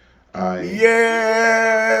now.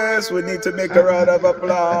 Yes, we need to make a round of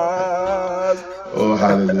applause. Oh,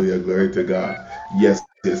 hallelujah. Glory to God. Yes,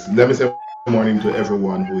 yes. Let me say morning to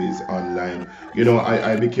everyone who is online. You know,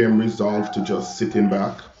 I became resolved to just sitting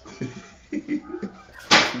back.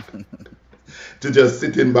 To just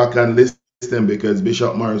sitting back and listen, because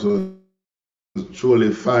Bishop Morris was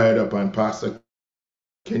truly fired up, and Pastor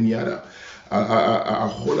Kenyatta. A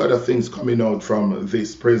whole lot of things coming out from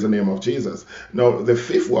this. Praise the name of Jesus. Now, the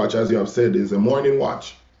fifth watch, as you have said, is a morning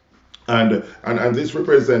watch. And this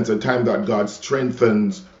represents a time that God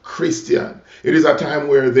strengthens Christian. It is a time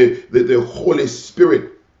where the Holy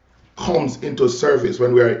Spirit comes into service,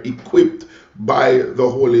 when we are equipped by the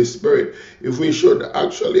Holy Spirit. If we should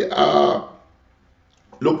actually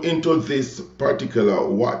look into this particular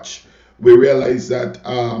watch, we realize that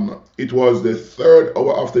it was the third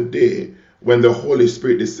hour of the day when the Holy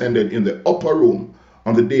Spirit descended in the upper room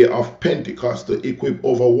on the day of Pentecost to equip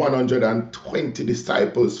over 120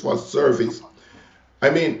 disciples for service. I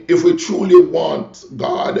mean, if we truly want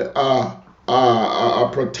God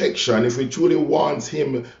protection, if we truly want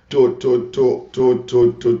Him to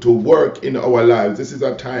work in our lives, this is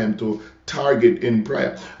a time to target in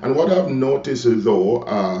prayer. And what I've noticed,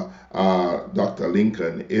 though, Dr.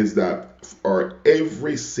 Lincoln, is that for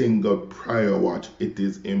every single prayer watch, it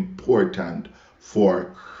is important for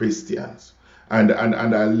Christians. And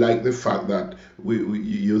I like the fact that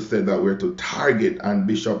you said that we're to target, and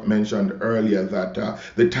Bishop mentioned earlier that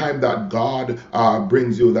the time that God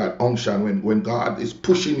brings you that unction, when God is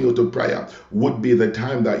pushing you to prayer, would be the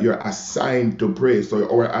time that you're assigned to pray. So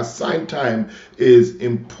our assigned time is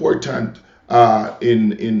important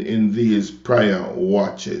in these prayer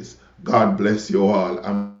watches. God bless you all.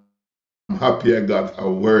 I'm happy I got a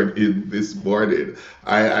word in this morning.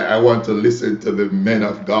 I want to listen to the men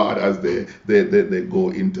of God as they go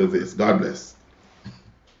into this. God bless.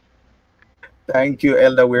 Thank you,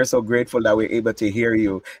 Elder. We're so grateful that we're able to hear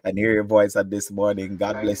you and hear your voice at this morning.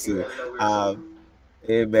 God bless you.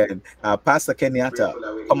 Amen. Pastor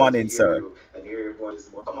Kenyatta, come on in, sir.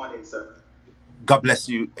 God bless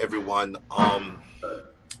you, everyone.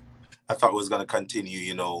 I thought we was going to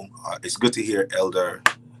continue, it's good to hear Elder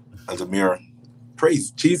Muir.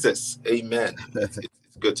 Praise Jesus. Amen. It's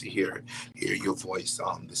good to hear your voice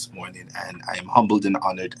this morning, and I'm humbled and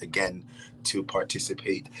honored again to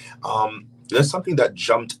participate. There's something that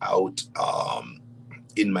jumped out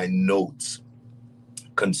in my notes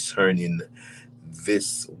concerning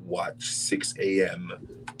this watch, 6 a.m.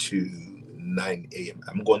 to 9 a.m.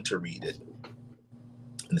 I'm going to read it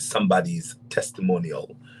in somebody's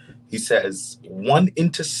testimonial. He says, one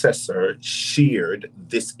intercessor shared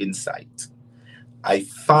this insight. I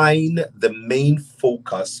find the main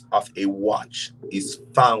focus of a watch is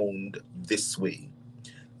found this way: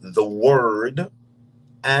 the word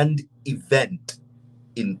and event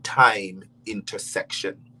in time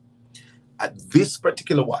intersection. At this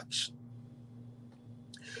particular watch,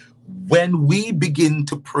 when we begin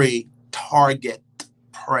to pray target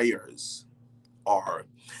prayers, or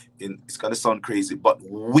it's going to sound crazy, but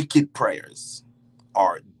wicked prayers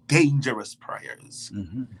or dangerous prayers,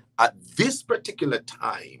 at this particular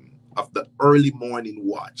time of the early morning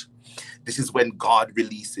watch, this is when God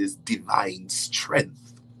releases divine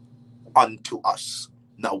strength unto us.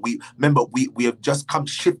 Now, we have just come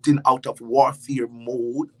shifting out of warfare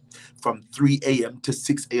mode from 3 a.m. to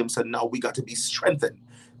 6 a.m. So now we got to be strengthened,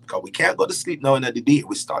 because we can't go to sleep now in the day.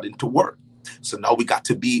 We're starting to work. So now we got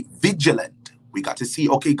to be vigilant. We got to see,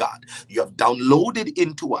 okay, God, you have downloaded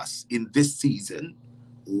into us in this season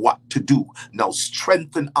what to do. Now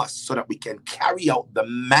strengthen us so that we can carry out the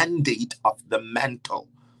mandate of the mantle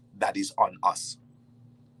that is on us.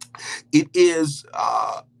 It is,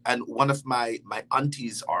 and one of my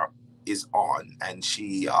aunties is on, and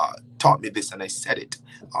she taught me this, and I said it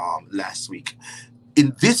last week.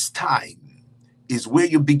 In this time is where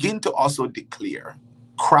you begin to also declare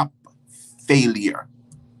crop failure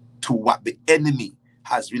to what the enemy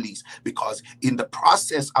has released. Because in the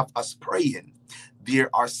process of us praying, there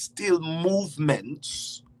are still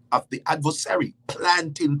movements of the adversary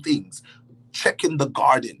planting things, checking the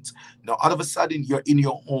gardens. Now, all of a sudden, you're in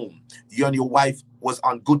your home. You and your wife was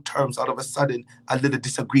on good terms. All of a sudden, a little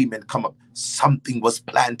disagreement come up. Something was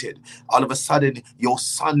planted. All of a sudden, your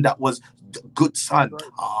son that was good son,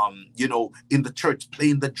 you know, in the church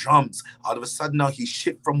playing the drums. All of a sudden now he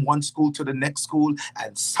shifted from one school to the next school,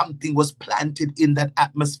 and something was planted in that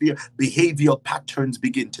atmosphere. Behavioral patterns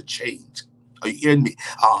begin to change. Are you hearing me?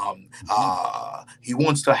 He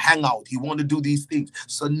wants to hang out. He wants to do these things.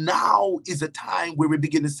 So now is a time where we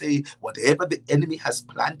begin to say, whatever the enemy has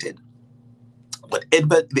planted,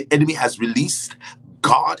 whatever the enemy has released,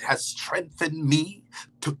 God has strengthened me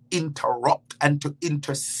to interrupt and to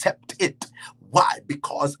intercept it. Why?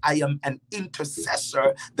 Because I am an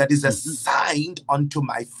intercessor that is assigned unto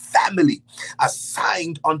my family,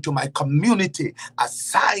 assigned unto my community,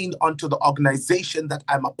 assigned unto the organization that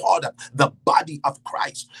I'm a part of, the body of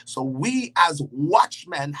Christ. So we as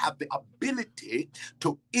watchmen have the ability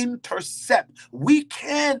to intercept. We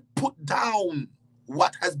can't put down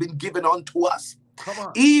what has been given unto us.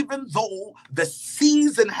 Even though the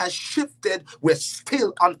season has shifted, we're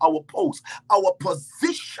still on our post. Our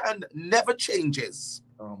position never changes.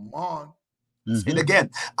 Come on. Say it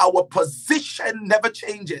again. Our position never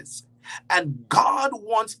changes. And God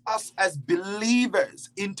wants us as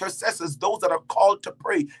believers, intercessors, those that are called to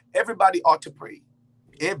pray. Everybody ought to pray.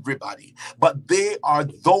 Everybody. But they are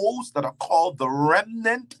those that are called the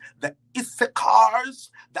remnant, the Issachars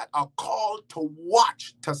that are called to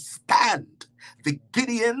watch, to stand. The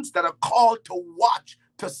Gideons that are called to watch,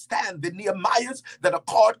 to stand. The Nehemiahs that are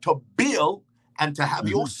called to build and to have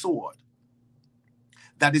your sword.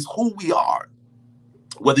 That is who we are.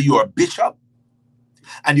 Whether you're a bishop,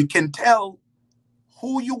 and you can tell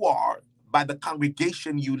who you are by the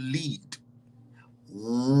congregation you lead,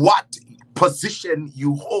 what position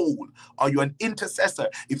you hold. Are you an intercessor?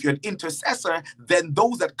 If you're an intercessor, then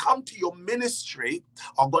those that come to your ministry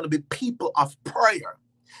are going to be people of prayer.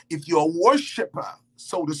 If you're a worshiper,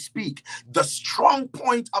 so to speak, the strong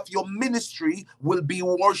point of your ministry will be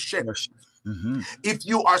worship. If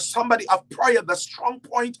you are somebody of prayer, the strong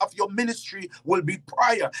point of your ministry will be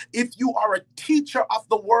prayer. If you are a teacher of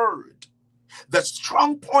the word, the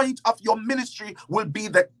strong point of your ministry will be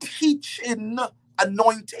the teaching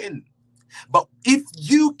anointing. But if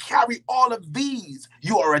you carry all of these,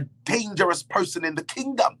 you are a dangerous person in the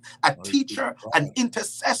kingdom. A teacher, an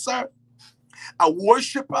intercessor, a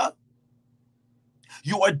worshiper.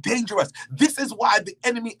 You are dangerous. This is why the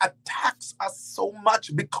enemy attacks us so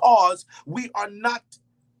much, because we are not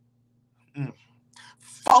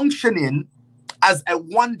functioning as a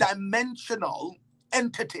one-dimensional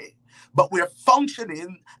entity, but we're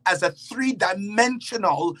functioning as a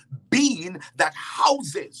three-dimensional being that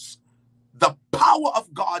houses the power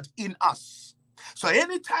of God in us. So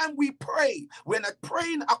anytime we pray, we're not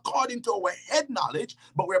praying according to our head knowledge,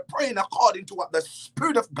 but we're praying according to what the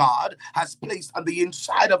Spirit of God has placed on the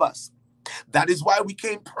inside of us. That is why we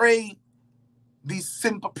can pray these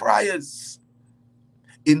simple prayers.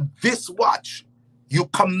 In this watch, you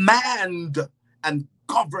command and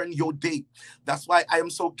govern your day. That's why I am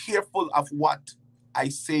so careful of what I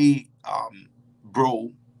say,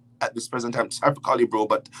 bro, at this present time. Sorry for calling you bro,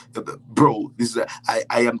 but bro, this is I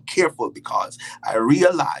am careful, because I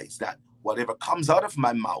realize that whatever comes out of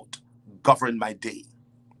my mouth govern my day.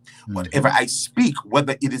 Whatever I speak,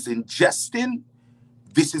 whether it is ingesting,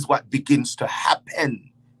 this is what begins to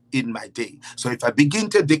happen in my day. So if I begin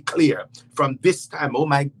to declare from this time, oh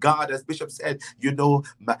my God, as Bishop said, you know,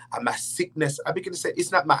 my sickness, I begin to say,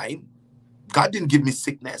 it's not mine. God didn't give me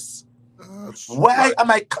sickness. Why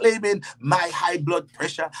am I claiming my high blood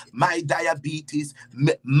pressure, my diabetes,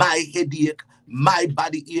 my headache, my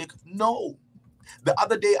body ache? No. The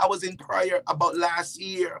other day I was in prayer about last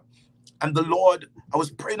year, and the Lord, I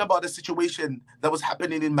was praying about a situation that was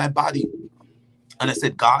happening in my body. And I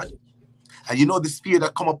said, God, and you know this fear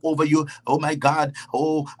that come up over you, oh my God,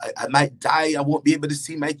 oh, I might die, I won't be able to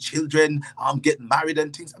see my children, get married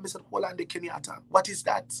and things. And I said, hold on, Kenyatta, what is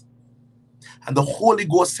that? And the Holy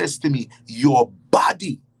Ghost says to me, your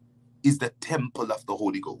body is the temple of the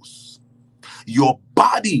Holy Ghost. Your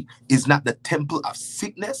body is not the temple of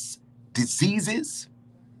sickness, diseases,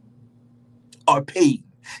 or pain.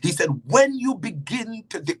 He said, when you begin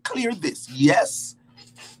to declare this, yes,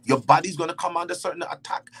 your body's going to come under certain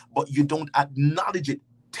attack, but you don't acknowledge it.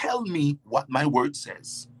 Tell me what my word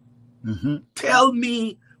says. Tell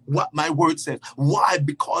me what my word says. Why?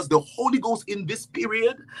 Because the Holy Ghost in this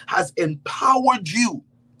period has empowered you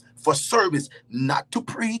for service, not to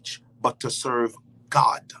preach, but to serve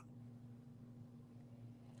God.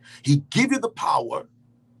 He give you the power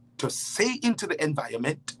to say into the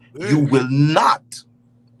environment, you will not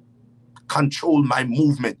control my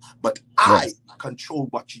movement, but I control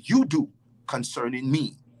what you do concerning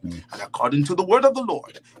me. And according to the word of the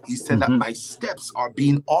Lord, he said that my steps are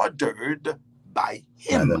being ordered by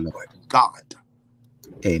him, by the Lord. God.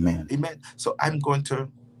 Amen. Amen. So I'm going to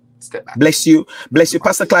step back. Bless you. Bless you.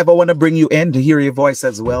 Pastor Clive, I want to bring you in to hear your voice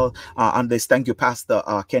as well on this. Thank you, Pastor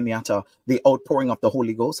Kenyatta. The outpouring of the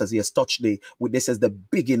Holy Ghost as he has touched with this as the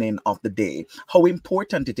beginning of the day. How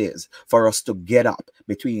important it is for us to get up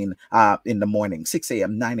between in the morning, 6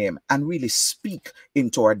 a.m., 9 a.m., and really speak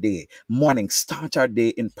into our day. Morning, start our day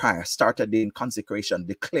in prayer, start our day in consecration,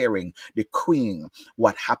 declaring, decreeing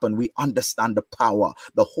what happened. We understand the power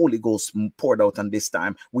the Holy Ghost poured out on this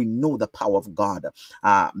time. We know the power of God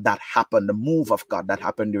that happened, the move of God that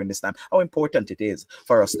happened during this time. How important it is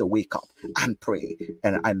for us to wake up and pray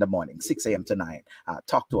in the morning, 6 a.m. to 9.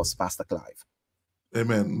 Talk to us, Pastor Clive.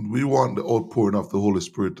 Amen. We want the outpouring of the Holy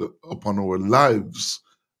Spirit upon our lives.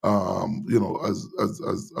 As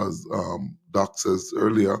Doc says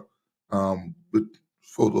earlier,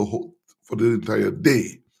 for the entire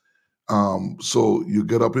day. So you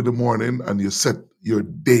get up in the morning and you set your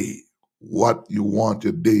day, what you want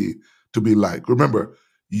your day to be like. Remember,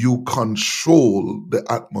 you control the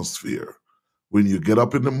atmosphere. When you get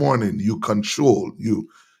up in the morning, you control, you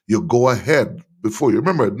go ahead before you.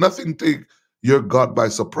 Remember, nothing take your God by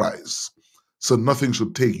surprise. So nothing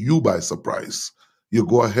should take you by surprise. You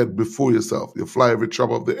go ahead before yourself. You fly every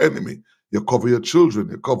trap of the enemy. You cover your children.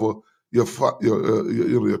 You cover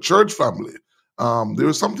your church family. There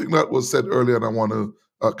was something that was said earlier, and I want to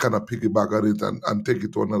kind of piggyback on it and take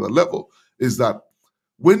it to another level, is that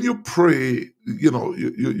when you pray,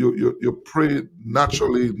 you pray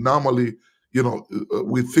naturally, normally,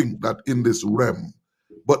 we think that in this realm,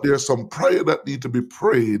 but there's some prayer that need to be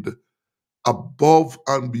prayed above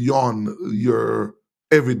and beyond your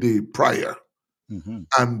everyday prayer.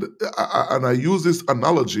 And I use this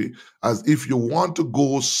analogy as if you want to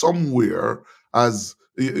go somewhere, as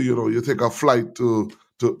you take a flight to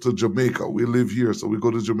Jamaica. We live here, so we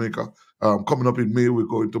go to Jamaica. Coming up in May, we're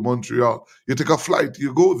going to Montreal. You take a flight,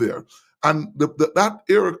 you go there, and that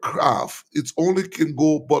aircraft, it only can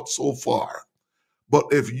go but so far. But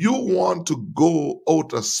if you want to go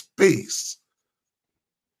out of space,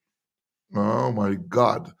 oh my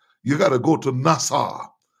God, you got to go to NASA.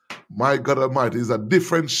 My God Almighty, is a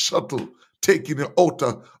different shuttle taking you out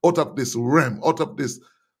of this realm, out of this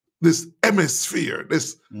hemisphere,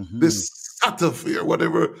 this stratosphere,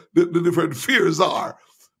 whatever the different spheres are,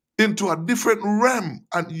 into a different realm.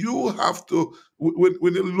 And you have to,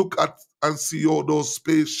 when you look at and see all those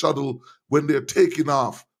space shuttle when they're taking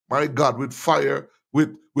off, my God, with fire,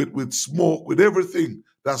 with smoke, with everything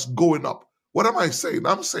that's going up. What am I saying?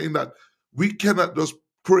 I'm saying that we cannot just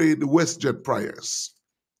pray the WestJet prayers,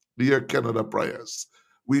 the Air Canada prayers.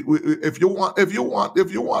 If you want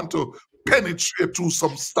to penetrate through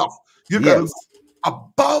some stuff, you gotta go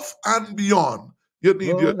above and beyond. You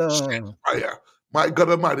need your jet prayer. My God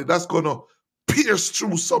Almighty, that's gonna pierce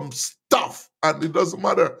through some stuff, and it doesn't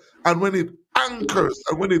matter. And when it anchors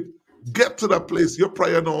and when it get to that place, your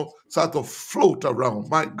prayer now start to float around,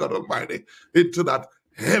 my God Almighty, into that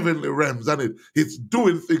heavenly realms, and it's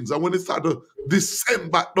doing things. And when it start to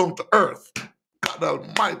descend back down to earth, God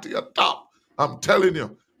Almighty, at top, I'm telling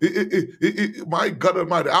you, my God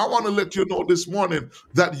Almighty, I want to let you know this morning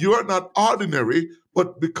that you're not ordinary,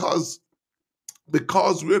 but because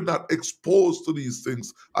we're not exposed to these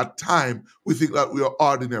things at time, we think that we are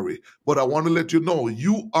ordinary. But I want to let you know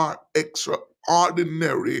you are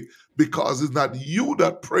extraordinary, because it's not you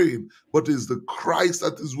that praying, but it's the Christ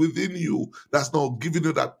that is within you that's now giving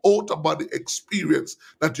you that outer body experience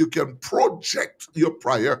that you can project your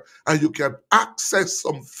prayer and you can access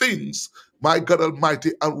some things, my God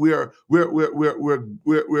Almighty, and where your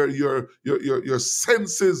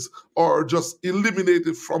senses are just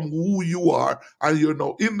eliminated from who you are, and you're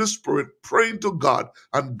now in the spirit praying to God,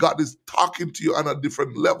 and God is talking to you on a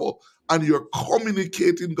different level, and you're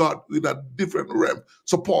communicating God in a different realm.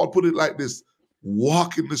 So Paul put it like this: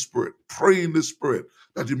 walk in the spirit, pray in the spirit,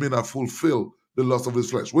 that you may not fulfill the lust of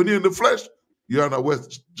his flesh. When you're in the flesh, you're on a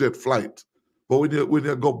WestJet flight. But when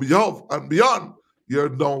you go beyond and beyond, you're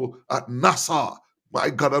now at NASA, my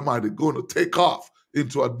God Almighty, going to take off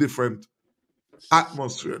into a different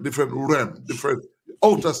atmosphere, different realm, different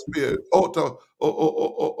outer sphere, out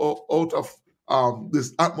of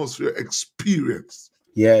this atmosphere experience.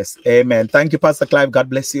 Yes, amen. Thank you, Pastor Clive. God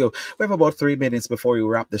bless you. We have about 3 minutes before we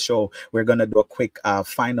wrap the show. We're going to do a quick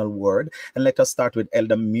final word. And let us start with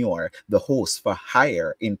Elder Muir, the host for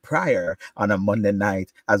Higher in Prayer on a Monday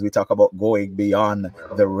night, as we talk about going beyond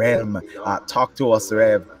the realm. Talk to us,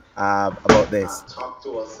 Rev, about this.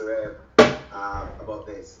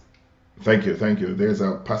 Thank you, thank you. There's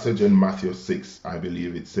a passage in Matthew 6, I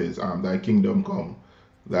believe it says, thy kingdom come,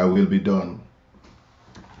 thy will be done.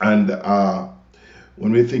 And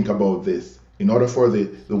when we think about this, in order for the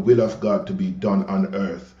will of God to be done on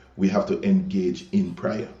earth, we have to engage in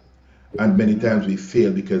prayer. And many times we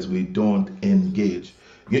fail because we don't engage.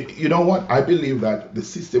 You know what? I believe that the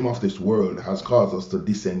system of this world has caused us to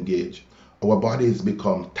disengage. Our bodies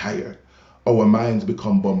become tired. Our minds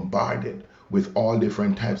become bombarded with all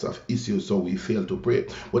different types of issues, so we fail to pray.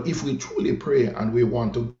 But if we truly pray and we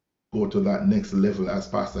want to go to that next level, as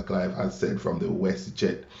Pastor Clive has said, from the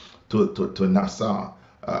WestJet to Nassau,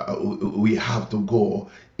 we have to go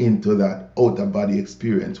into that outer body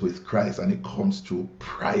experience with Christ, and it comes through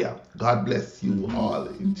prayer. God bless you all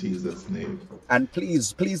in Jesus' name. And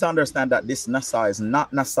please understand that this Nassau is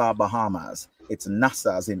not Nassau, Bahamas. It's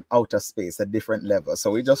NASA's in outer space, a different level.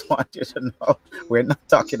 So we just want you to know we're not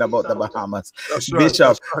talking about the Bahamas. That's right, Bishop,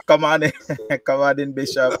 that's right. come on in. Come on in,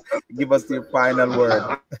 Bishop. Give us your final word.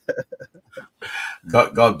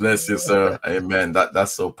 God bless you, sir. Amen.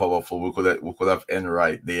 That's so powerful. We could have end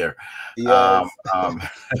right there. Yes.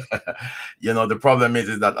 You know, the problem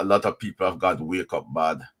is that a lot of people have got to wake up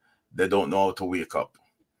bad. They don't know how to wake up.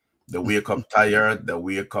 They wake up tired. They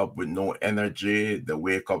wake up with no energy. They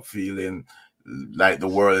wake up feeling like the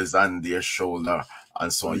world is on their shoulder,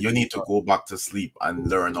 and so on. You need to go back to sleep and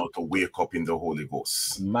learn how to wake up in the Holy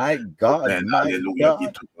Ghost. My God, Amen. my Hallelujah God. be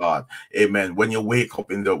to God. Amen. When you wake up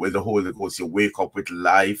with the Holy Ghost, you wake up with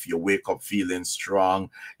life. You wake up feeling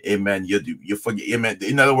strong. Amen. You forget. Amen.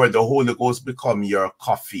 In other words, the Holy Ghost become your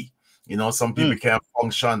coffee. You know, some people can't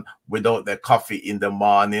function without their coffee in the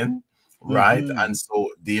morning, right? And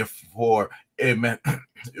so therefore, amen.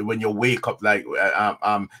 When you wake up, like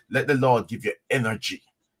let the Lord give you energy.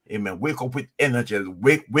 Amen. Wake up with energy.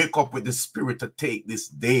 Wake up with the spirit to take this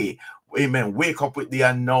day. Amen. Wake up with the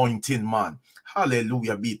anointing, man.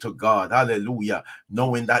 Hallelujah be to God. Hallelujah.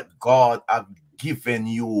 Knowing that God have given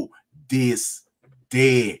you this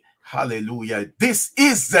day. Hallelujah. This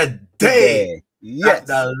is the day yes, that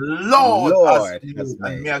the Lord has has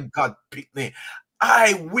made. And made. may God pick me.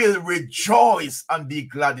 I will rejoice and be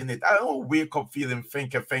glad in it. I don't wake up feeling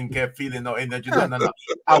finke, feeling no energy. No.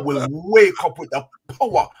 I will wake up with the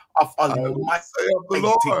power of Almighty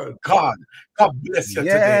God. God bless you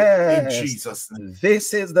today in Jesus' name.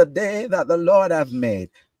 This is the day that the Lord have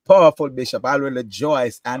made. Powerful, Bishop. I will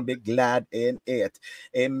rejoice and be glad in it.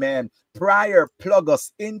 Amen. Prayer plug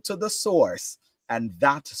us into the source. And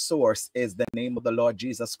that source is the name of the Lord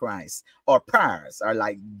Jesus Christ. Our prayers are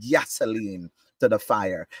like gasoline to the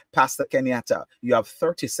fire. Pastor Kenyatta, you have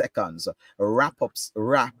 30 seconds.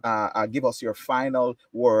 Give us your final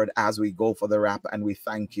word as we go for the wrap, and we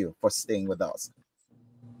thank you for staying with us.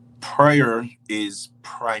 Prayer is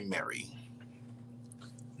primary,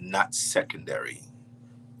 not secondary.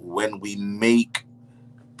 When we make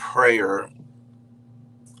prayer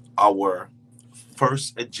our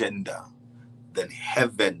first agenda, then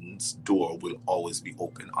heaven's door will always be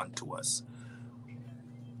open unto us.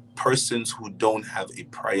 Persons who don't have a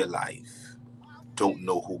prayer life don't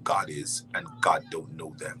know who God is, and God don't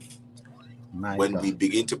know them. When we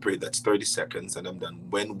begin to pray, that's 30 seconds and I'm done.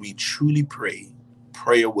 When we truly pray,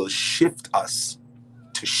 prayer will shift us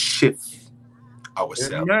to shift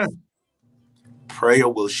ourselves. Amen. Prayer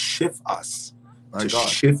will shift us to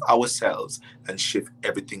shift ourselves and shift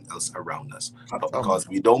everything else around us. But because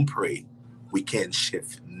we don't pray, we can't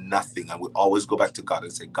shift nothing. And we always go back to God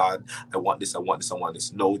and say, God, I want this, I want this, I want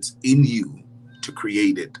this. No, it's in you to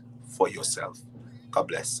create it for yourself. God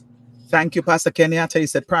bless. Thank you, Pastor Kenyatta. He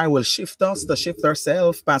said prayer will shift us to shift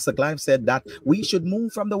ourselves. Pastor Clive said that we should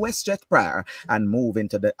move from the WestJet prayer and move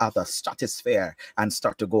into the other stratosphere and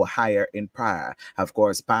start to go higher in prayer. Of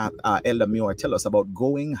course, Elder Muir tell us about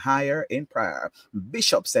going higher in prayer.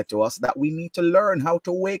 Bishop said to us that we need to learn how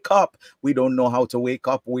to wake up. We don't know how to wake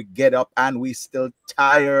up. We get up and we still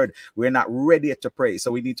tired. We're not ready to pray.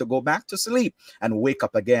 So we need to go back to sleep and wake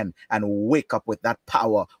up again and wake up with that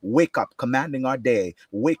power. Wake up commanding our day.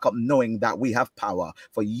 Wake up knowing knowing that we have power,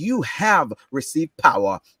 for you have received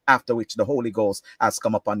power after which the Holy Ghost has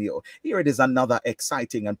come upon you. Here it is, another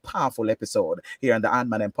exciting and powerful episode here on the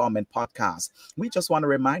Ant-Man Empowerment Podcast. We just want to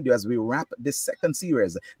remind you as we wrap this second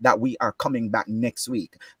series that we are coming back next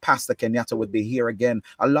week. Pastor Kenyatta will be here again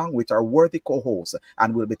along with our worthy co-host,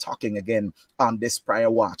 and we'll be talking again on this prayer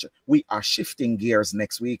watch. We are shifting gears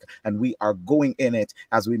next week, and we are going in it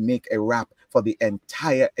as we make a wrap for the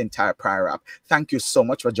entire prayer wrap. Thank you so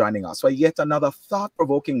much for joining us for yet another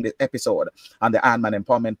thought-provoking episode on the Ant-Man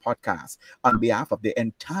Empowerment Podcast. On behalf of the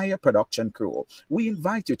entire production crew, we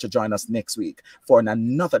invite you to join us next week for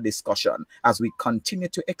another discussion as we continue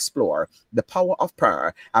to explore the power of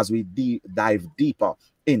prayer as we dive deeper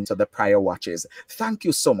into the prayer watches. Thank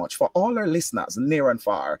you so much for all our listeners near and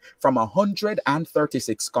far from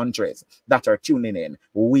 136 countries that are tuning in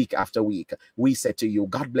week after week. We say to you,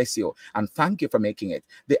 God bless you, and thank you for making it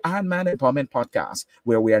the Ant-Man Empowerment Podcast,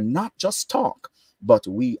 where we are not just talk, but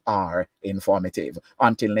we are informative.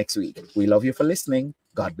 Until next week, we love you for listening.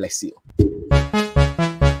 God bless you.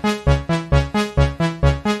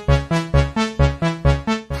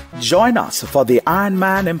 Join us for the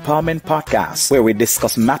Ant-Man Empowerment Podcast, where we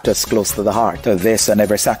discuss matters close to the heart. This and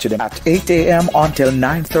every Saturday at 8 a.m. until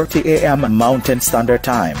 9:30 a.m. Mountain Standard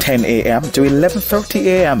Time, 10 a.m. to 11:30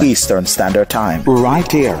 a.m. Eastern Standard Time, right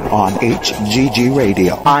here on HGG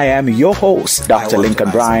Radio. I am your host, Dr.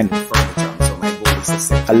 Lincoln Bryan,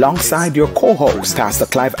 alongside your co-host, Pastor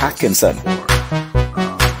Clive Atkinson,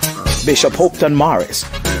 Bishop Hopeton Morris,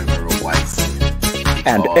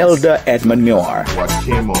 and Elder Edmund Muir.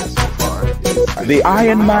 The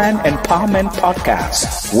Iron Man Empowerment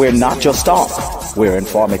Podcast. We're not just talk, we're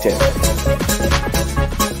informative.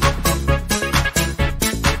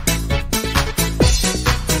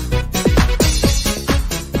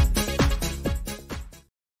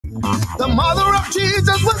 The mother of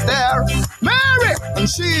Jesus was there, Mary, and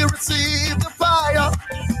she received the fire.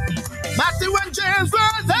 Matthew and James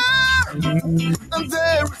were there, and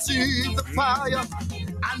they received the fire.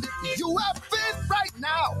 And if you have faith right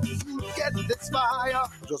now, you get this fire.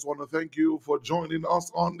 Just want to thank you for joining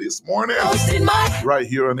us on this morning, right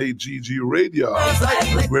here on HGG Radio,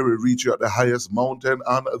 where we reach you at the highest mountain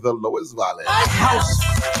and the lowest valley.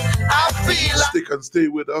 Stick and stay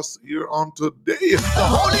with us here on today.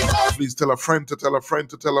 Please tell a friend to tell a friend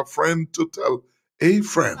to tell a friend to tell a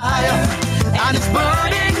friend. And it's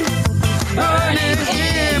burning, burning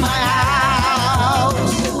in my house.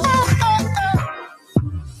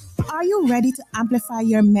 Are you ready to amplify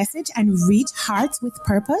your message and reach hearts with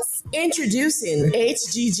purpose? Introducing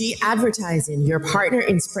HGG Advertising, your partner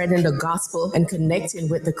in spreading the gospel and connecting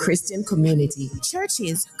with the Christian community.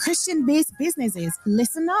 Churches, Christian-based businesses,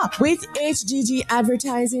 listen up. With HGG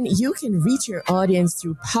Advertising, you can reach your audience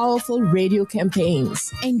through powerful radio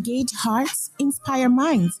campaigns. Engage hearts, inspire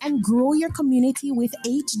minds, and grow your community with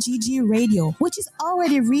HGG Radio, which is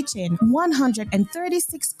already reaching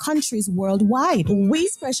 136 countries worldwide. We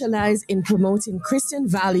specialize in promoting Christian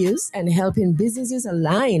values and helping businesses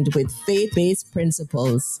aligned with faith-based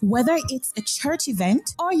principles. Whether it's a church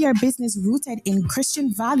event or your business rooted in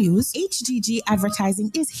Christian values, HGG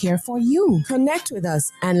Advertising is here for you. Connect with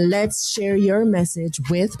us and let's share your message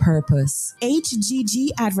with purpose.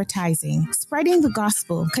 HGG Advertising, spreading the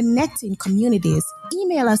gospel, connecting communities.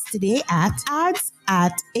 Email us today at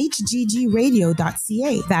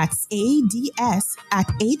ads@hggradio.ca. That's ADS at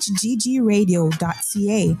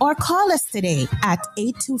hggradio.ca. Or call us today at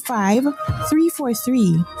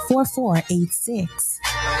 825-343-4486.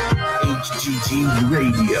 HGG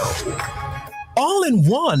Radio. All in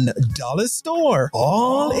one dollar store.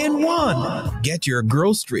 All in one. Get your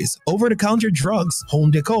groceries, over-the-counter drugs, home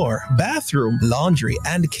decor, bathroom, laundry,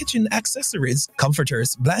 and kitchen accessories,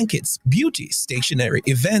 comforters, blankets, beauty, stationery,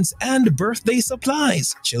 events, and birthday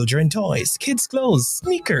supplies, children toys, kids clothes,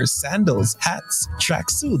 sneakers, sandals, hats,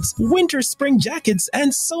 tracksuits, winter spring jackets,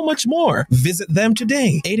 and so much more. Visit them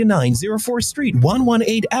today. 8904 Street,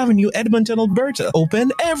 118 Avenue, Edmonton, Alberta.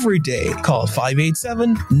 Open every day. Call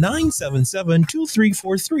 587-977-2343.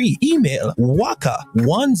 Email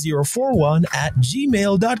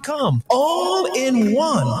waka1041@gmail.com. All in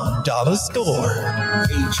one dollar store.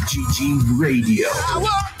 HGG Radio. Power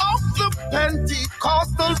of the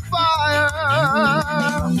Pentecostal fire.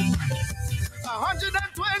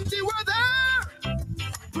 120 were there,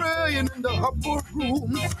 praying in the upper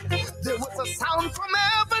room. There was a sound from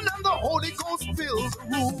heaven and the Holy Ghost filled the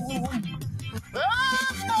room.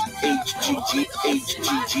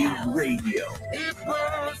 HGG Radio. It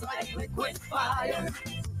burns like liquid fire.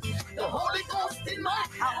 The Holy Ghost in my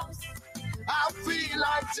house. I feel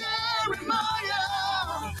like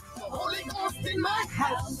Jeremiah. The Holy Ghost in my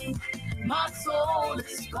house. My soul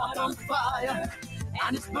is caught on fire,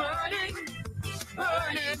 and it's burning,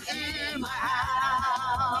 burning in my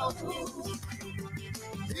house.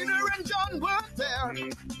 Peter and John were there,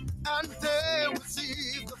 and they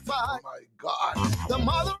received the fire. Oh my God. The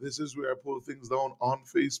mother. This is where I pull things down on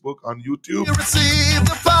Facebook, on YouTube. You received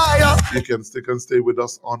the fire. You can stick and stay with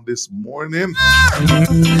us on this morning.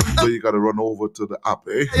 So you got to run over to the app,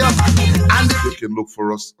 eh? And you can look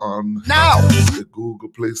for us on now the Google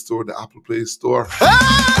Play Store, the Apple Play Store.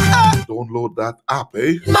 Download that app,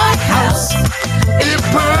 eh? My house, it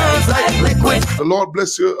burns like liquid. The Lord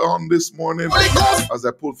bless you on this morning as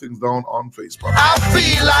I pull things down on Facebook. I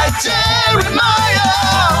feel like Jeremiah,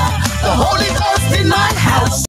 the Holy Ghost in my house.